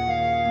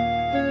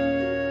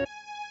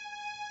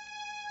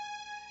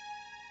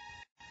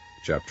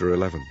 Chapter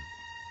 11.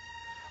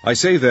 I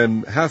say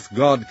then, hath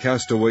God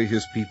cast away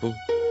his people?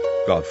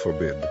 God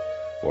forbid.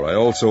 For I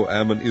also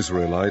am an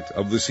Israelite,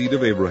 of the seed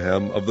of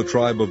Abraham, of the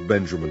tribe of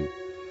Benjamin.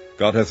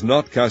 God hath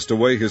not cast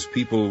away his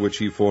people which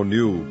he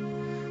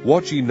foreknew.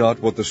 Watch ye not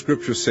what the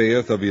Scripture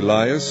saith of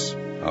Elias,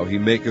 how he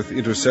maketh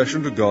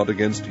intercession to God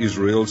against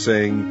Israel,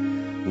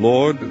 saying,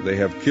 Lord, they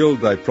have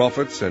killed thy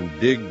prophets, and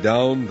digged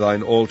down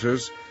thine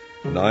altars,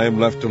 and I am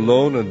left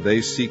alone, and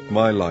they seek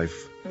my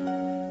life.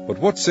 But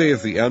what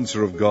saith the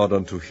answer of God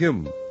unto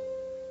him?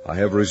 I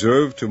have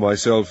reserved to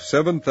myself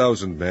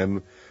 7,000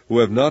 men, who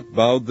have not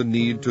bowed the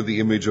knee to the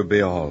image of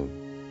Baal.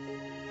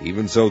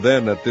 Even so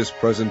then, at this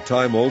present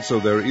time also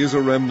there is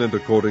a remnant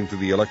according to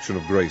the election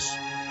of grace.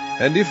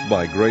 And if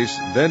by grace,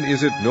 then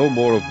is it no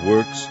more of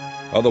works,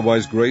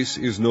 otherwise grace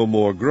is no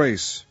more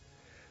grace.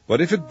 But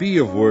if it be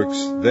of works,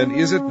 then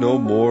is it no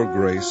more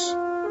grace,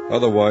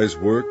 otherwise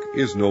work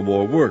is no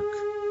more work.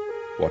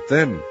 What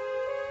then?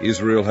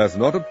 Israel hath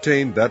not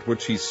obtained that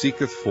which he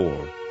seeketh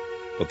for,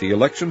 but the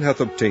election hath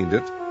obtained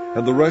it,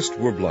 and the rest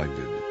were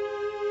blinded.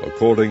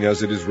 According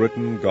as it is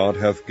written, God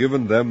hath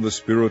given them the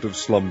spirit of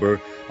slumber,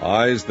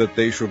 eyes that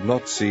they should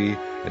not see,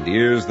 and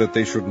ears that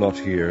they should not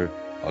hear,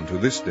 unto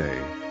this day.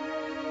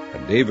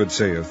 And David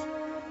saith,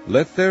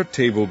 Let their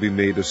table be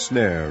made a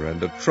snare,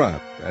 and a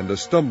trap, and a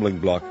stumbling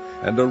block,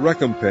 and a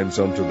recompense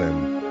unto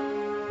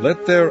them.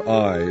 Let their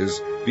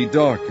eyes be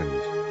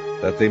darkened,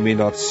 that they may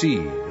not see,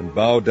 and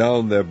bow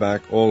down their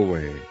back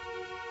alway.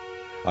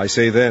 I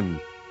say then,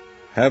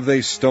 have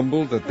they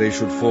stumbled that they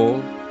should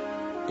fall?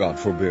 God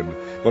forbid,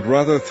 but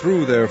rather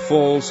through their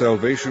fall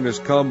salvation is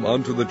come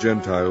unto the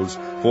Gentiles,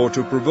 for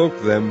to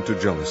provoke them to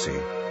jealousy.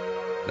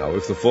 Now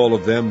if the fall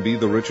of them be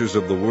the riches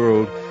of the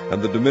world,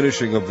 and the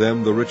diminishing of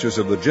them the riches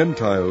of the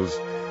Gentiles,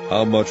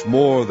 how much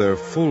more their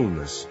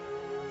fullness?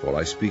 For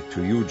I speak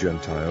to you,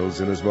 Gentiles,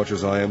 inasmuch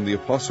as I am the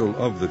apostle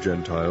of the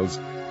Gentiles,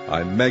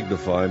 I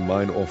magnify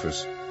mine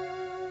office.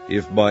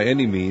 If by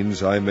any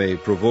means I may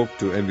provoke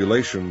to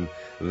emulation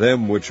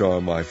them which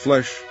are my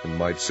flesh, and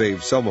might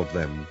save some of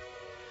them.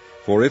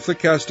 For if the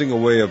casting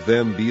away of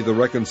them be the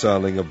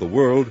reconciling of the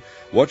world,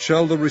 what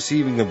shall the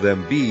receiving of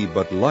them be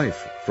but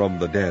life from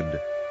the dead?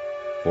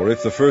 For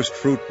if the first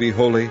fruit be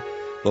holy,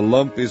 the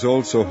lump is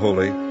also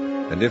holy,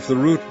 and if the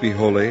root be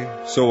holy,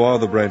 so are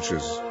the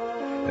branches.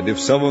 And if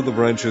some of the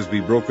branches be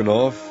broken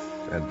off,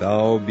 and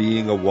thou,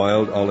 being a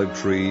wild olive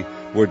tree,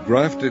 wert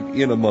grafted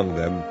in among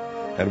them,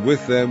 and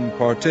with them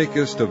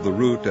partakest of the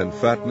root and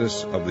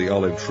fatness of the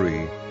olive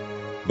tree,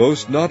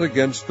 boast not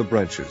against the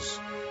branches.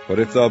 But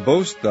if thou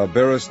boast, thou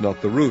bearest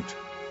not the root,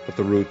 but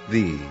the root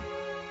thee.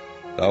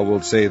 Thou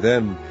wilt say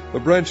then, The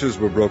branches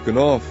were broken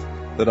off,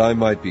 that I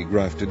might be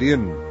grafted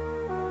in.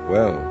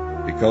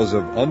 Well, because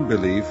of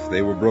unbelief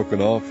they were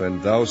broken off,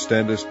 and thou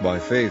standest by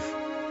faith.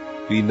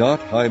 Be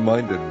not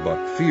high-minded,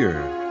 but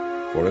fear.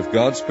 For if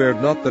God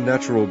spared not the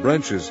natural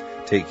branches,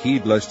 take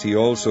heed lest he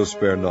also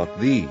spare not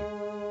thee.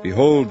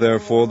 Behold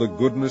therefore the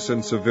goodness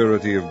and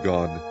severity of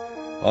God.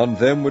 On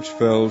them which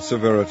fell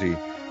severity,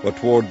 but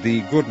toward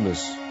thee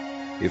goodness,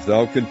 if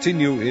thou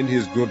continue in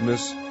his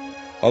goodness,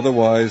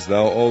 otherwise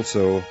thou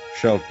also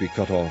shalt be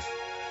cut off.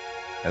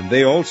 And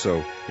they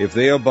also, if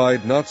they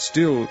abide not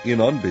still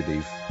in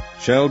unbelief,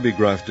 shall be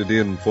grafted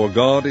in, for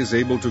God is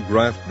able to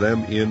graft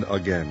them in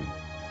again.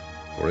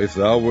 For if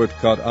thou wert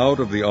cut out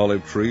of the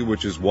olive tree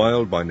which is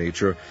wild by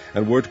nature,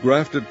 and wert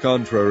grafted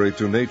contrary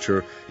to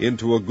nature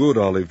into a good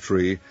olive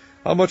tree,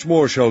 how much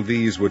more shall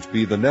these which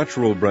be the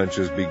natural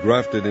branches be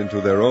grafted into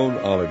their own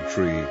olive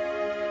tree?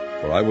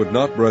 For I would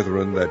not,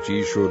 brethren, that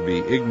ye should be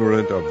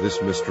ignorant of this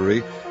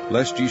mystery,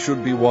 lest ye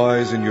should be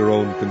wise in your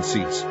own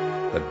conceits,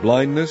 that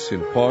blindness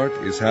in part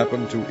is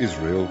happened to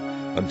Israel,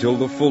 until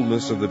the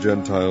fullness of the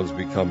Gentiles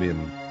be come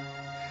in.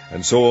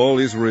 And so all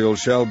Israel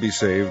shall be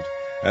saved,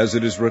 as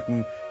it is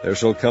written, There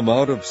shall come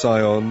out of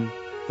Sion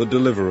the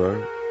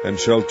deliverer, and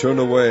shall turn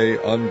away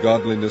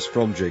ungodliness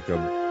from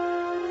Jacob.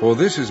 For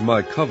this is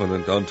my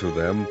covenant unto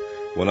them,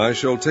 when I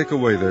shall take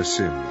away their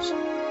sins.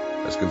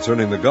 As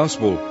concerning the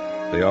gospel,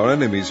 they are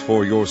enemies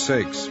for your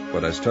sakes,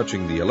 but as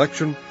touching the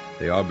election,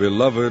 they are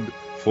beloved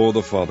for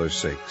the Father's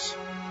sakes.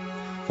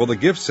 For the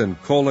gifts and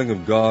calling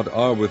of God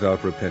are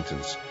without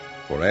repentance.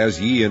 For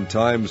as ye in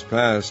times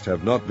past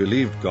have not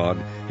believed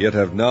God, yet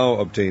have now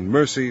obtained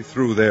mercy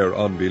through their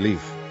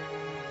unbelief,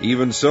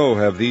 even so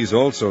have these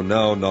also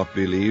now not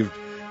believed,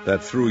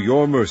 that through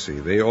your mercy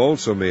they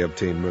also may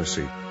obtain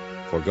mercy.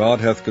 For God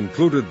hath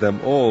concluded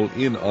them all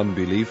in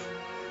unbelief,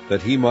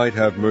 that he might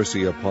have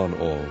mercy upon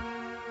all.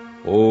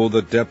 O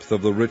the depth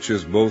of the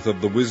riches both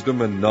of the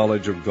wisdom and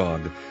knowledge of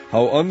God!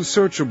 How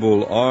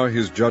unsearchable are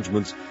his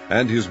judgments,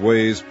 and his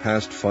ways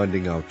past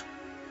finding out!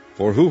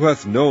 For who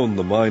hath known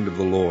the mind of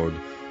the Lord,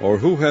 Or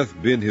who hath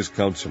been his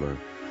counselor?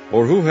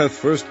 Or who hath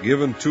first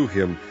given to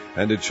him,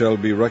 and it shall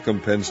be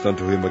recompensed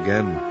unto him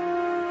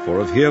again? For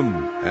of him,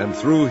 and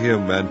through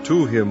him, and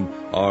to him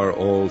are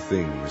all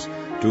things,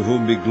 to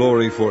whom be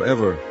glory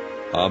forever.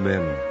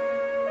 Amen.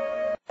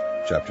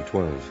 Chapter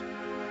 12.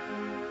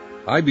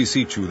 I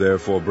beseech you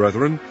therefore,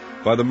 brethren,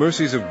 by the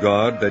mercies of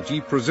God, that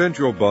ye present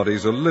your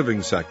bodies a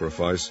living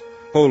sacrifice,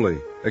 holy,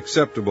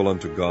 acceptable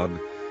unto God,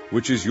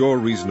 which is your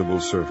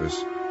reasonable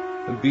service.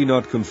 And be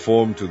not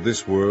conformed to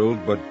this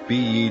world, but be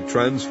ye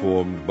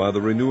transformed by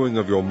the renewing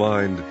of your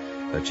mind,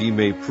 that ye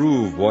may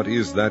prove what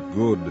is that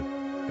good,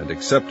 and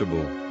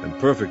acceptable, and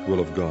perfect will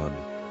of God.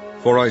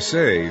 For I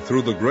say,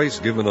 through the grace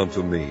given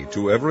unto me,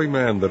 to every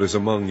man that is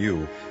among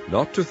you,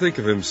 not to think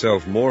of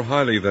himself more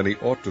highly than he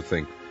ought to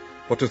think,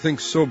 but to think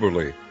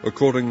soberly,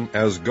 according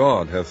as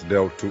God hath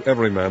dealt to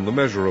every man the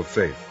measure of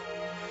faith.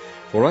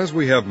 For as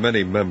we have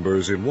many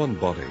members in one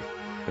body,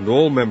 and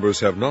all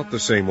members have not the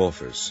same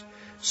office,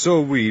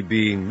 so we,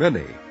 being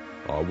many,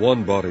 are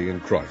one body in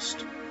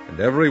Christ, and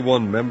every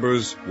one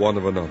members one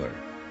of another,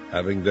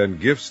 having then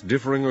gifts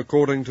differing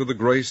according to the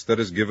grace that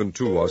is given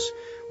to us,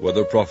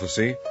 whether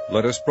prophecy,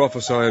 let us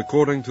prophesy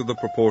according to the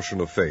proportion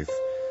of faith,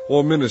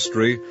 or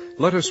ministry,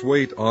 let us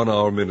wait on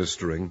our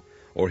ministering,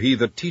 or he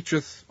that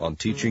teacheth, on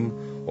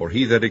teaching, or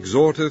he that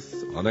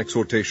exhorteth, on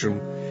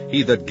exhortation,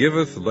 he that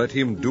giveth, let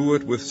him do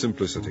it with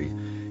simplicity,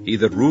 he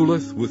that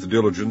ruleth, with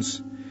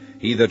diligence,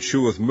 he that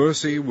sheweth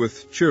mercy,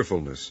 with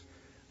cheerfulness.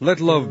 Let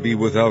love be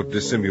without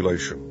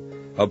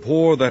dissimulation.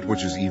 Abhor that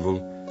which is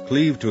evil,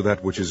 cleave to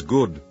that which is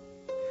good.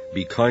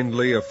 Be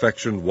kindly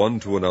affectioned one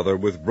to another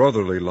with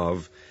brotherly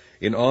love,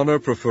 in honor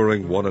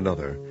preferring one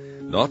another,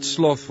 not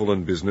slothful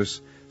in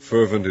business,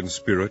 fervent in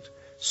spirit,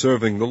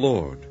 serving the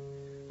Lord,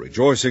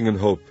 rejoicing in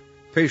hope,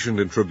 patient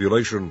in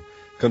tribulation,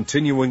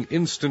 continuing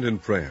instant in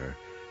prayer,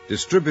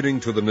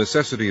 distributing to the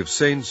necessity of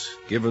saints,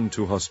 given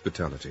to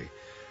hospitality.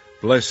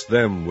 Bless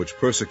them which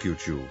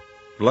persecute you,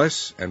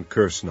 bless and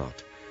curse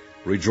not.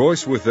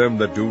 Rejoice with them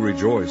that do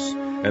rejoice,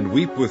 and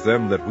weep with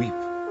them that weep.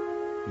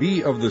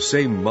 Be of the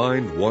same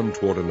mind one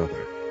toward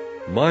another.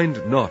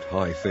 Mind not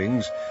high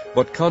things,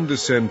 but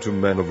condescend to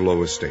men of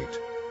low estate.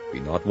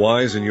 Be not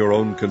wise in your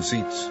own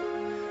conceits.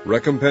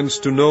 Recompense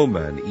to no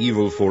man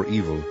evil for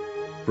evil.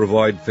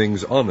 Provide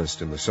things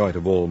honest in the sight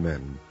of all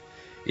men.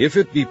 If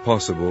it be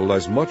possible,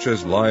 as much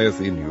as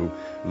lieth in you,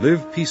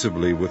 live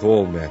peaceably with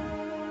all men.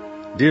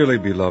 Dearly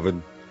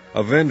beloved,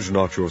 avenge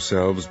not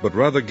yourselves, but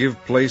rather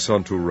give place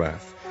unto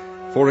wrath.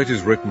 For it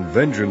is written,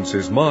 Vengeance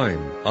is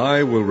mine,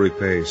 I will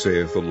repay,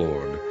 saith the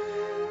Lord.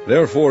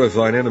 Therefore if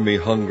thine enemy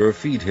hunger,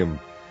 feed him.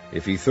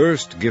 If he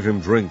thirst, give him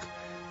drink.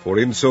 For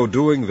in so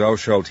doing thou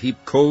shalt heap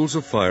coals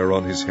of fire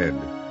on his head.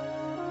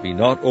 Be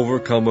not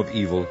overcome of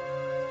evil,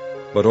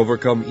 but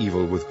overcome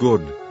evil with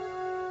good.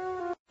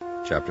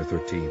 Chapter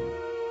 13.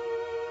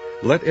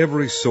 Let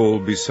every soul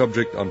be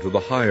subject unto the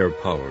higher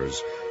powers,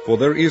 for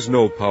there is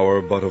no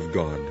power but of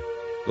God.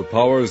 The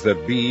powers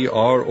that be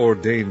are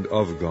ordained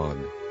of God.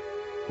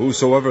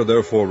 Whosoever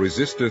therefore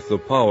resisteth the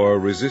power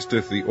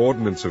resisteth the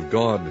ordinance of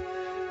God,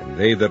 and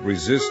they that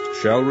resist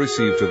shall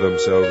receive to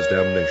themselves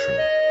damnation.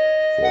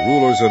 For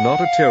rulers are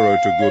not a terror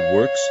to good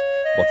works,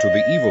 but to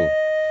the evil.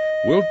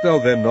 Wilt thou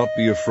then not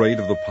be afraid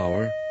of the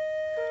power?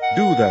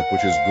 Do that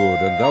which is good,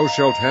 and thou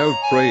shalt have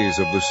praise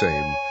of the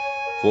same,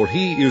 for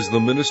he is the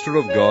minister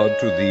of God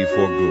to thee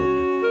for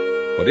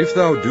good. But if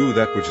thou do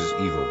that which is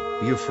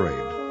evil, be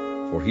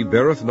afraid, for he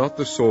beareth not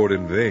the sword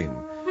in vain,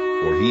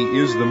 for he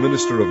is the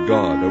minister of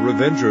God, a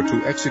revenger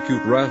to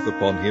execute wrath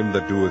upon him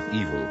that doeth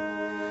evil.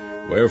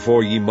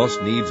 Wherefore ye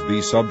must needs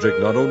be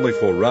subject not only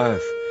for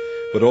wrath,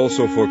 but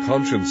also for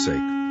conscience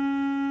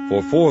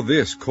sake. For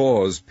this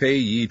cause pay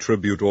ye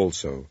tribute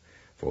also,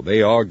 for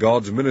they are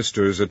God's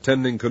ministers,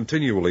 attending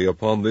continually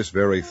upon this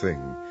very thing.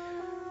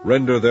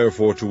 Render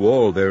therefore to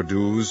all their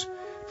dues,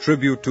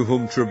 tribute to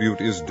whom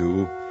tribute is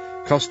due,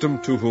 custom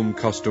to whom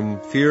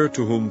custom, fear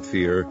to whom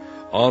fear,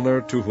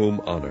 honor to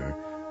whom honor.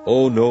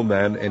 Owe no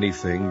man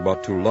anything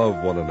but to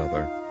love one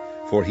another,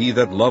 for he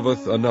that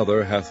loveth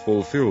another hath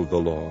fulfilled the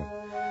law.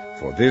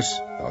 For this,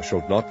 thou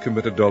shalt not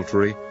commit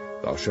adultery,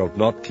 thou shalt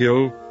not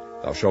kill,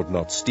 thou shalt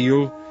not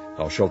steal,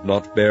 thou shalt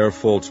not bear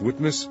false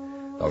witness,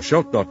 thou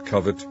shalt not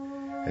covet.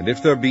 And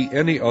if there be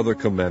any other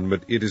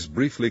commandment, it is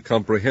briefly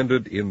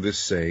comprehended in this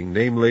saying,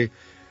 namely,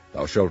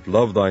 thou shalt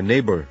love thy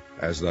neighbor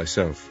as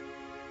thyself.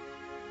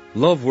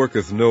 Love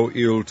worketh no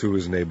ill to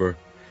his neighbor,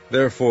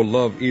 therefore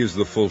love is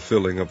the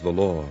fulfilling of the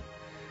law.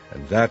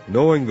 And that,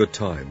 knowing the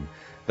time,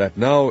 that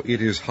now it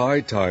is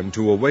high time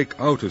to awake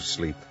out of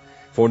sleep,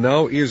 for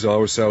now is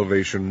our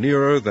salvation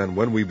nearer than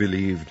when we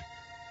believed.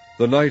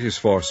 The night is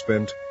far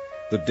spent,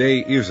 the day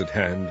is at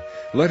hand.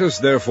 Let us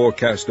therefore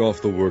cast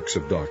off the works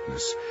of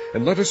darkness,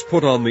 and let us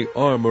put on the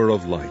armor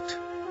of light.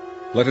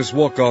 Let us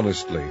walk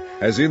honestly,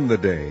 as in the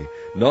day,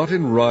 not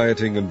in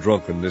rioting and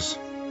drunkenness,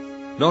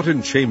 not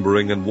in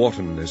chambering and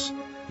wantonness,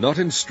 not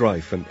in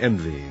strife and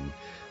envying,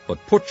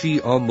 but put ye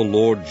on the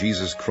Lord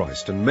Jesus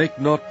Christ, and make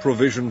not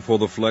provision for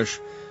the flesh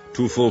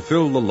to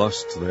fulfill the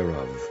lusts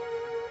thereof.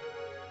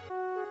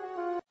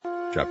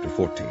 Chapter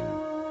 14.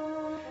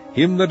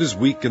 Him that is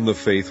weak in the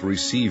faith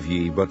receive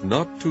ye, but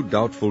not to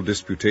doubtful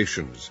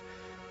disputations.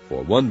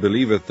 For one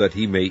believeth that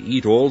he may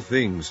eat all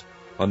things,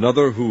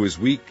 another who is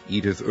weak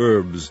eateth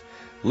herbs.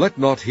 Let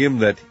not him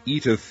that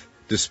eateth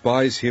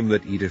despise him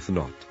that eateth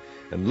not,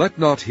 and let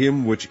not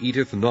him which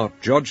eateth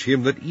not judge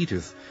him that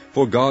eateth,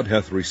 for God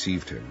hath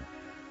received him.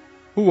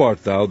 Who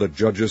art thou that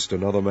judgest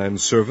another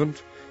man's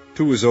servant?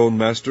 To his own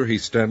master he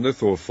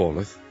standeth or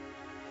falleth.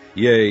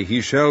 Yea,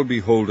 he shall be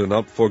holden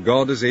up, for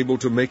God is able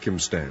to make him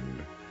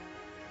stand.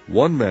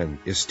 One man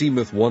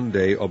esteemeth one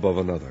day above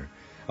another,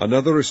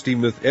 another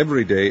esteemeth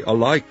every day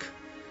alike.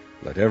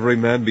 Let every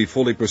man be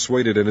fully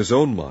persuaded in his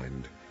own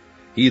mind.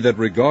 He that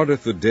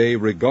regardeth the day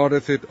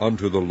regardeth it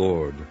unto the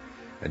Lord,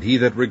 and he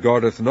that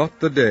regardeth not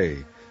the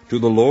day, to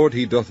the Lord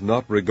he doth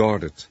not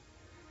regard it.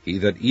 He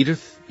that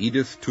eateth,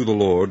 eateth to the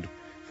Lord,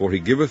 for he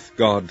giveth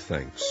God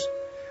thanks.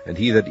 And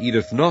he that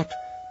eateth not,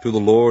 to the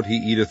Lord he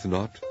eateth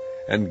not,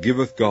 and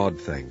giveth God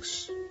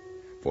thanks.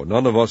 For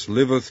none of us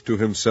liveth to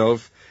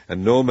himself,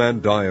 and no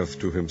man dieth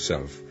to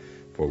himself.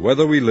 For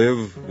whether we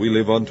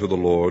live unto the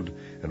Lord,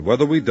 and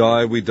whether we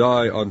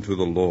die unto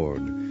the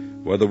Lord.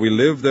 Whether we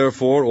live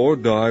therefore or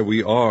die,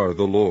 we are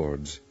the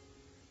Lord's.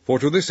 For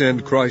to this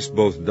end Christ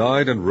both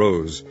died and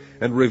rose,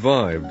 and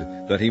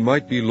revived, that he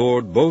might be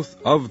Lord both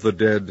of the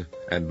dead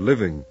and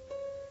living.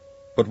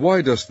 But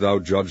why dost thou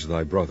judge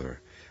thy brother?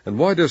 And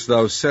why dost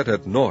thou set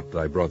at naught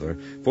thy brother?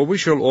 For we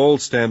shall all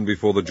stand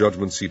before the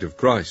judgment seat of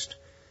Christ.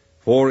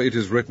 For it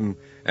is written,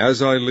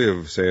 As I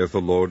live, saith the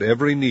Lord,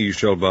 every knee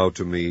shall bow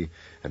to me,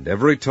 and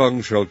every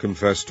tongue shall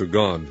confess to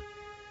God.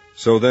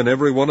 So then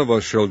every one of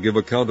us shall give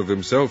account of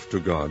himself to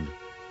God.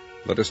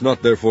 Let us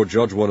not therefore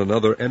judge one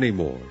another any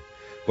more,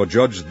 but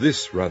judge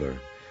this rather,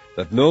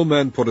 that no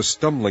man put a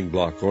stumbling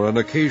block or an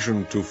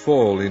occasion to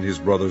fall in his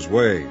brother's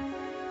way.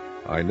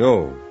 I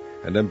know,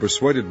 and am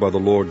persuaded by the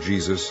Lord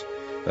Jesus,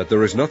 that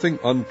there is nothing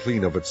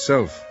unclean of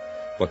itself,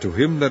 but to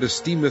him that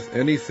esteemeth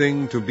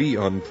anything to be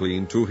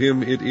unclean, to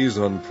him it is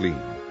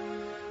unclean.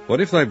 But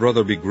if thy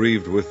brother be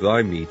grieved with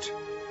thy meat,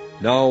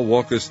 now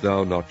walkest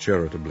thou not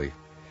charitably.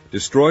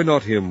 Destroy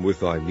not him with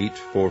thy meat,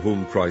 for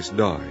whom Christ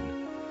died.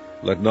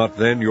 Let not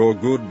then your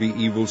good be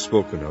evil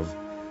spoken of,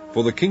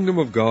 for the kingdom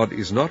of God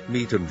is not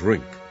meat and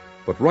drink,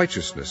 but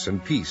righteousness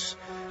and peace,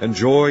 and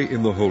joy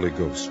in the Holy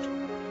Ghost.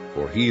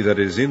 For he that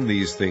is in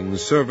these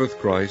things serveth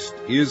Christ,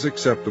 is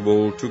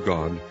acceptable to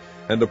God,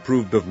 and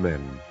approved of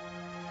men.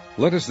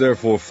 Let us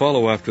therefore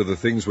follow after the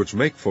things which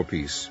make for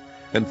peace,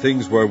 and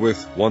things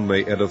wherewith one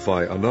may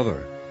edify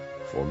another.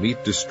 For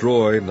meat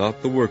destroy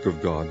not the work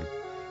of God.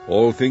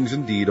 All things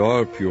indeed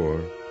are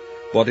pure,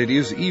 but it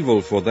is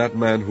evil for that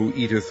man who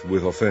eateth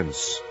with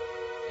offense.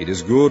 It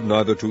is good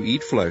neither to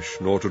eat flesh,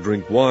 nor to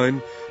drink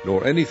wine,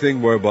 nor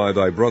anything whereby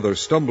thy brother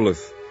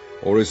stumbleth,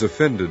 or is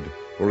offended,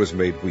 or is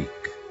made weak.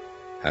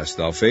 Hast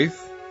thou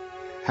faith?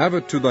 Have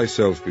it to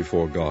thyself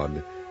before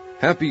God.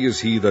 Happy is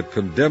he that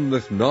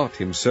condemneth not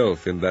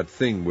himself in that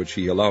thing which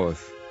he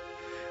alloweth.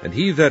 And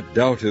he that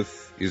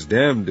doubteth is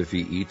damned if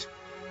he eat,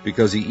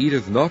 because he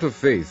eateth not of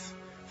faith,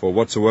 for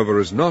whatsoever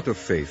is not of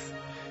faith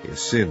is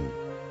sin.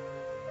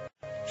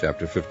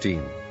 Chapter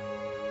 15.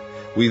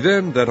 We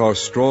then that are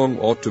strong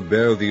ought to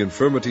bear the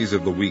infirmities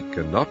of the weak,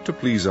 and not to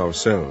please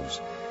ourselves.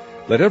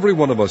 Let every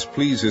one of us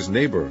please his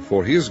neighbor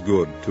for his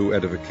good to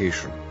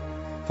edification.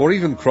 For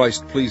even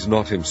Christ pleased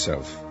not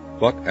himself,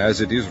 but,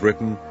 as it is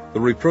written, the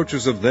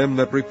reproaches of them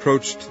that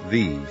reproached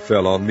thee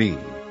fell on me.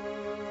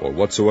 For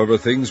whatsoever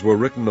things were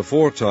written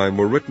aforetime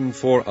were written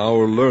for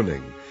our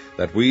learning,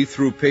 that we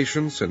through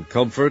patience and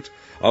comfort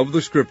of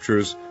the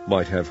Scriptures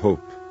might have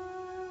hope.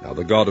 Now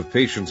the God of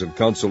patience and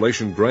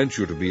consolation grant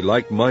you to be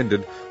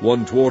like-minded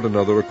one toward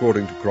another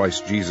according to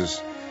Christ Jesus,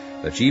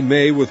 that ye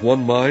may with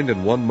one mind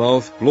and one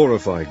mouth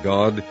glorify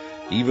God,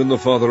 even the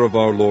Father of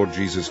our Lord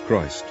Jesus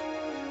Christ.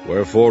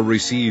 Wherefore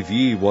receive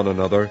ye one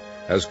another,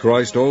 as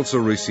Christ also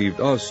received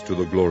us to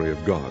the glory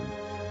of God.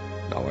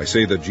 Now I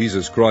say that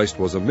Jesus Christ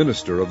was a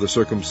minister of the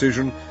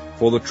circumcision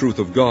for the truth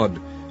of God,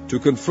 to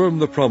confirm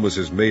the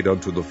promises made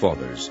unto the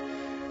fathers,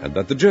 and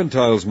that the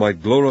Gentiles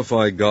might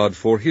glorify God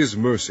for his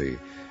mercy,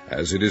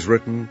 as it is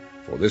written,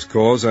 For this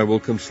cause I will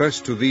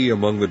confess to thee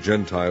among the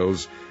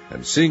Gentiles,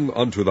 and sing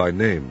unto thy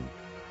name.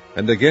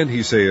 And again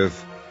he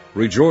saith,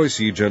 Rejoice,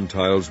 ye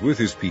Gentiles, with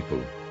his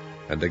people.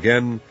 And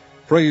again,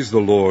 Praise the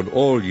Lord,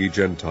 all ye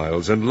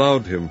Gentiles, and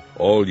laud him,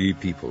 all ye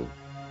people.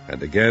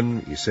 And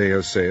again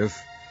Isaiah saith,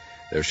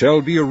 There shall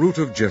be a root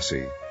of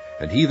Jesse,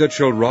 and he that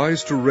shall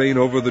rise to reign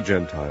over the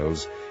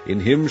Gentiles, in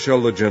him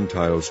shall the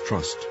Gentiles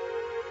trust.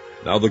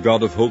 Now the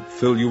God of hope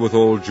fill you with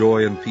all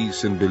joy and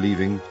peace in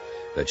believing,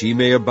 that ye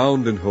may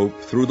abound in hope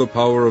through the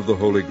power of the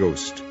Holy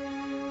Ghost.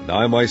 And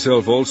I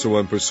myself also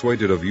am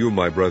persuaded of you,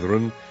 my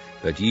brethren,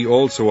 that ye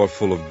also are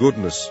full of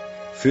goodness,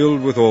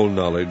 filled with all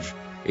knowledge,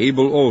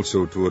 able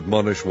also to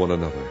admonish one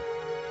another.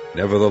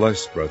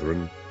 Nevertheless,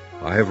 brethren,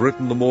 I have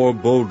written the more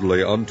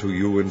boldly unto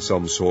you in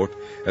some sort,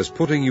 as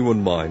putting you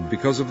in mind,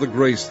 because of the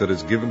grace that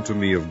is given to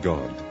me of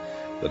God,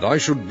 that I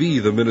should be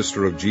the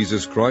minister of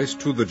Jesus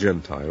Christ to the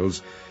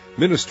Gentiles,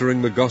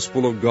 ministering the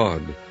gospel of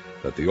God,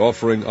 that the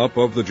offering up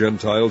of the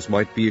Gentiles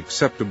might be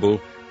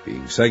acceptable,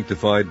 being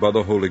sanctified by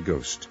the Holy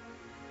Ghost.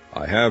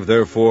 I have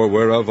therefore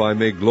whereof I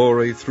may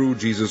glory through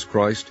Jesus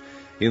Christ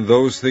in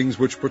those things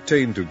which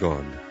pertain to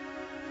God.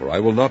 For I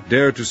will not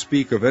dare to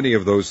speak of any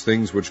of those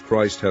things which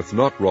Christ hath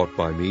not wrought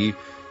by me,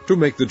 to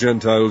make the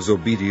Gentiles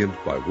obedient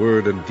by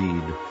word and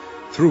deed,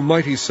 through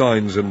mighty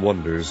signs and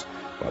wonders,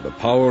 by the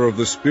power of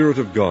the Spirit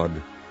of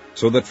God,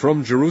 so that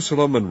from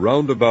Jerusalem and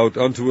round about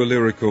unto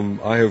Illyricum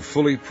I have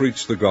fully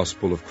preached the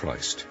gospel of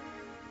Christ.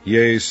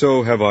 Yea,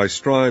 so have I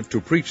strived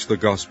to preach the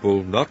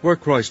gospel, not where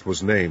Christ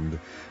was named,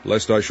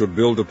 lest I should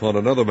build upon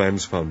another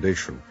man's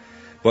foundation.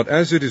 But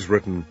as it is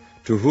written,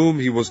 To whom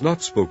he was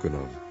not spoken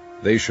of,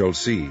 they shall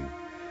see,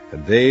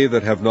 and they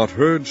that have not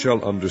heard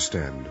shall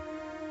understand.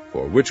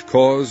 For which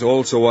cause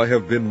also I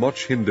have been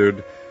much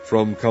hindered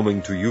from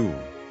coming to you.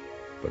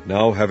 But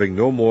now having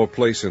no more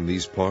place in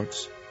these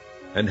parts,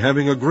 and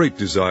having a great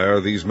desire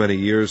these many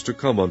years to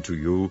come unto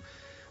you,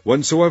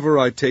 whensoever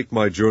I take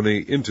my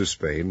journey into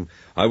Spain,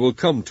 I will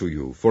come to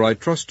you, for I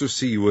trust to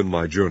see you in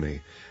my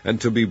journey,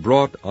 and to be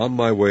brought on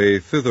my way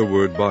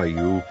thitherward by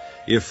you,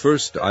 if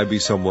first I be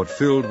somewhat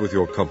filled with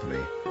your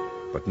company.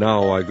 But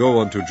now I go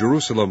unto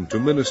Jerusalem to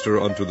minister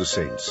unto the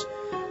saints.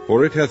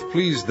 For it hath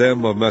pleased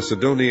them of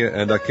Macedonia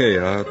and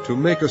Achaia to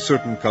make a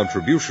certain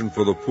contribution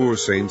for the poor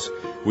saints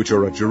which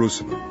are at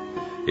Jerusalem.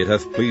 It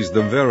hath pleased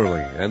them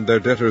verily, and their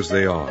debtors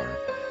they are.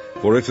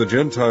 For if the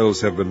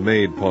Gentiles have been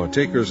made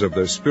partakers of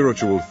their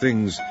spiritual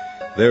things,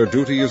 their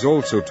duty is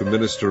also to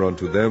minister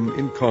unto them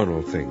in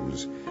carnal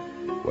things.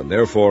 When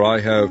therefore I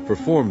have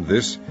performed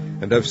this,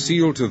 and have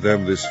sealed to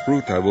them this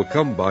fruit, I will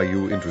come by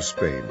you into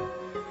Spain.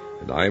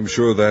 And I am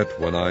sure that,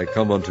 when I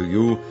come unto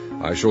you,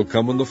 I shall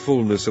come in the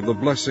fullness of the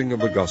blessing of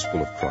the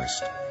gospel of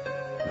Christ.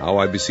 Now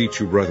I beseech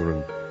you,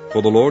 brethren,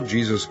 for the Lord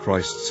Jesus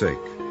Christ's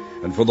sake,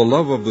 and for the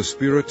love of the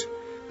Spirit,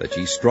 that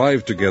ye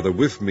strive together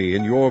with me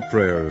in your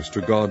prayers to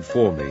God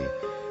for me,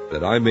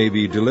 that I may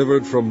be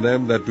delivered from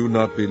them that do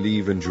not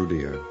believe in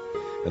Judea,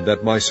 and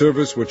that my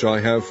service which I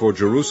have for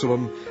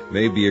Jerusalem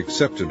may be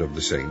accepted of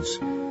the saints,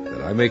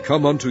 that I may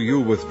come unto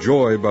you with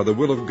joy by the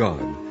will of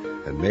God,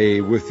 and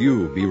may with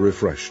you be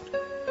refreshed.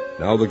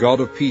 Now the God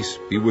of peace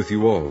be with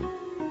you all.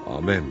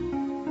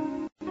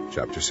 Amen.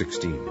 Chapter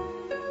 16.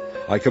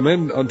 I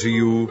commend unto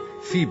you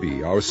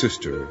Phoebe, our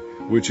sister,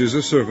 which is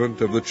a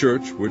servant of the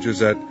church which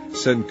is at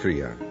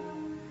Cenchrea,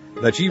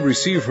 that ye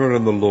receive her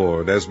in the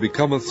Lord as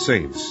becometh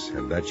saints,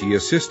 and that ye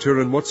assist her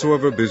in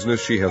whatsoever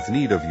business she hath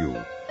need of you,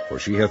 for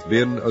she hath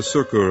been a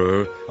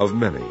succourer of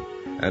many,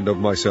 and of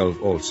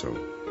myself also.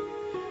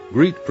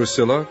 Greet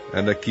Priscilla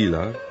and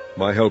Aquila,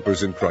 my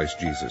helpers in Christ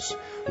Jesus,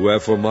 who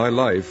have for my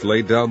life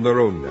laid down their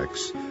own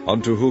necks,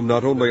 unto whom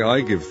not only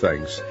I give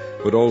thanks,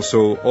 but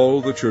also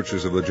all the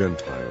churches of the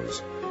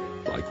Gentiles.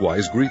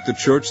 Likewise greet the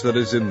church that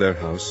is in their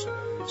house.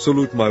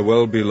 Salute my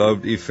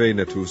well-beloved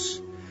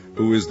Ephanetus,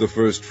 who is the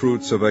first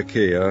fruits of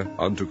Achaia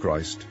unto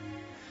Christ.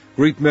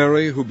 Greet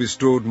Mary, who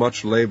bestowed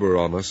much labor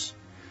on us.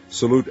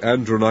 Salute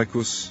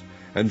Andronicus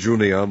and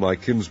Junia, my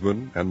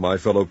kinsmen and my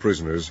fellow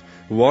prisoners,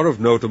 who are of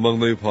note among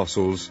the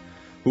apostles,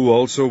 who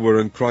also were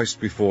in Christ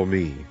before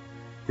me.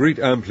 Greet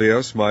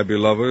Amplias, my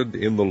beloved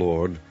in the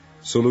Lord.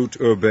 Salute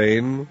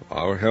Urbane,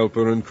 our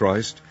helper in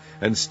Christ,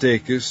 and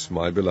Stachys,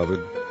 my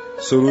beloved.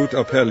 Salute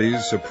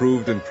Apelles,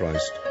 approved in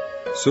Christ.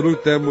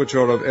 Salute them which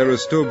are of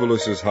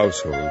Aristobulus'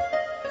 household.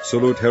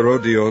 Salute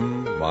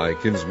Herodion, my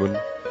kinsman.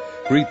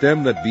 Greet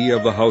them that be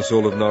of the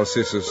household of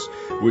Narcissus,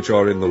 which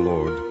are in the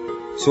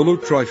Lord.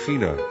 Salute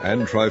Tryphena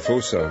and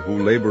Tryphosa,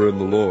 who labor in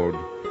the Lord.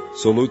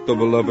 Salute the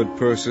beloved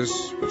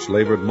Persis, which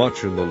labored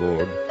much in the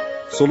Lord.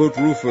 Salute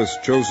Rufus,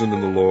 chosen in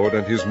the Lord,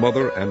 and his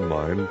mother and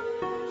mine.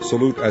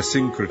 Salute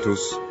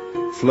Asyncritus,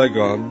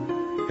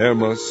 Phlegon,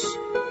 Hermas,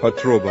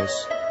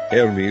 Patrobas,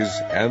 Hermes,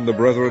 and the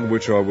brethren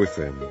which are with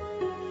them.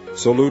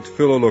 Salute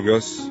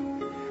Philologus,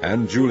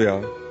 and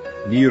Julia,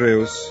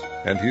 Nereus,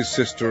 and his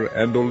sister,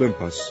 and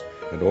Olympus,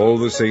 and all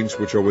the saints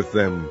which are with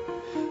them.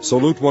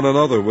 Salute one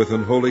another with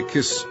an holy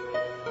kiss.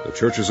 The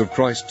churches of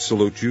Christ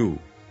salute you.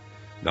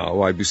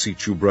 Now I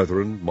beseech you,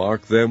 brethren,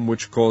 mark them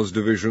which cause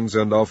divisions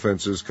and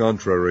offenses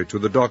contrary to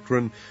the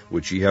doctrine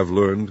which ye have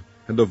learned,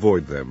 and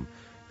avoid them.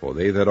 For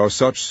they that are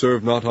such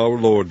serve not our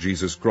Lord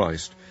Jesus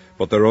Christ,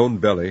 but their own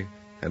belly,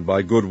 and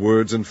by good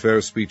words and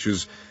fair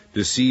speeches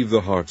deceive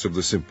the hearts of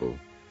the simple.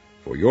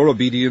 For your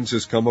obedience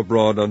is come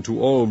abroad unto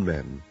all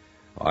men.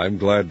 I am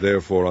glad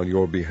therefore on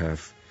your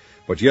behalf.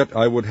 But yet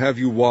I would have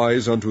you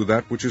wise unto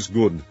that which is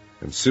good,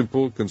 and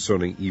simple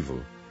concerning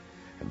evil.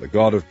 And the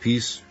God of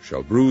peace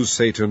shall bruise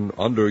Satan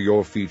under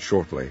your feet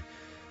shortly.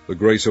 The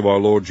grace of our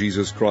Lord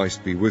Jesus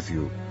Christ be with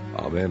you.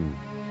 Amen.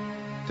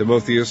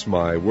 Timotheus,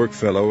 my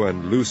workfellow,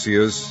 and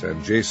Lucius,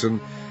 and Jason,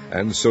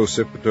 and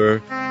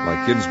Sosipater,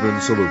 my kinsmen,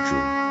 salute you.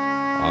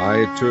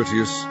 I,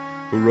 Tertius,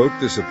 who wrote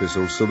this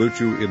epistle, salute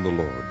you in the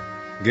Lord.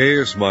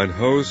 Gaius, mine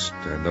host,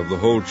 and of the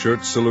whole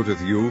church,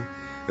 saluteth you.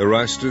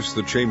 Erastus,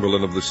 the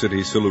chamberlain of the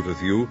city,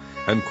 saluteth you,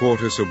 and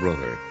Quartus, a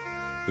brother.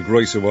 The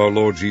grace of our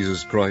Lord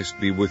Jesus Christ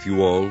be with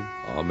you all.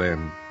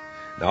 Amen.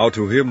 Now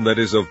to him that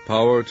is of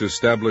power to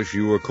establish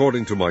you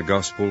according to my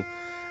gospel,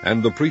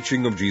 and the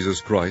preaching of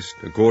Jesus Christ,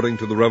 according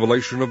to the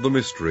revelation of the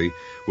mystery,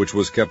 which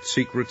was kept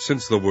secret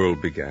since the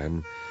world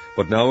began,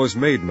 but now is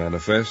made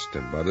manifest,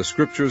 and by the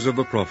scriptures of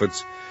the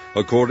prophets,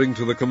 according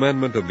to the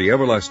commandment of the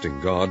everlasting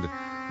God,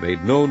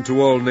 made known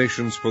to all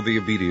nations for the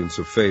obedience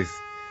of faith,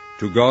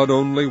 to God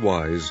only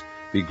wise,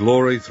 be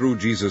glory through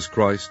Jesus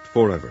Christ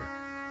forever.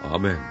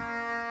 Amen.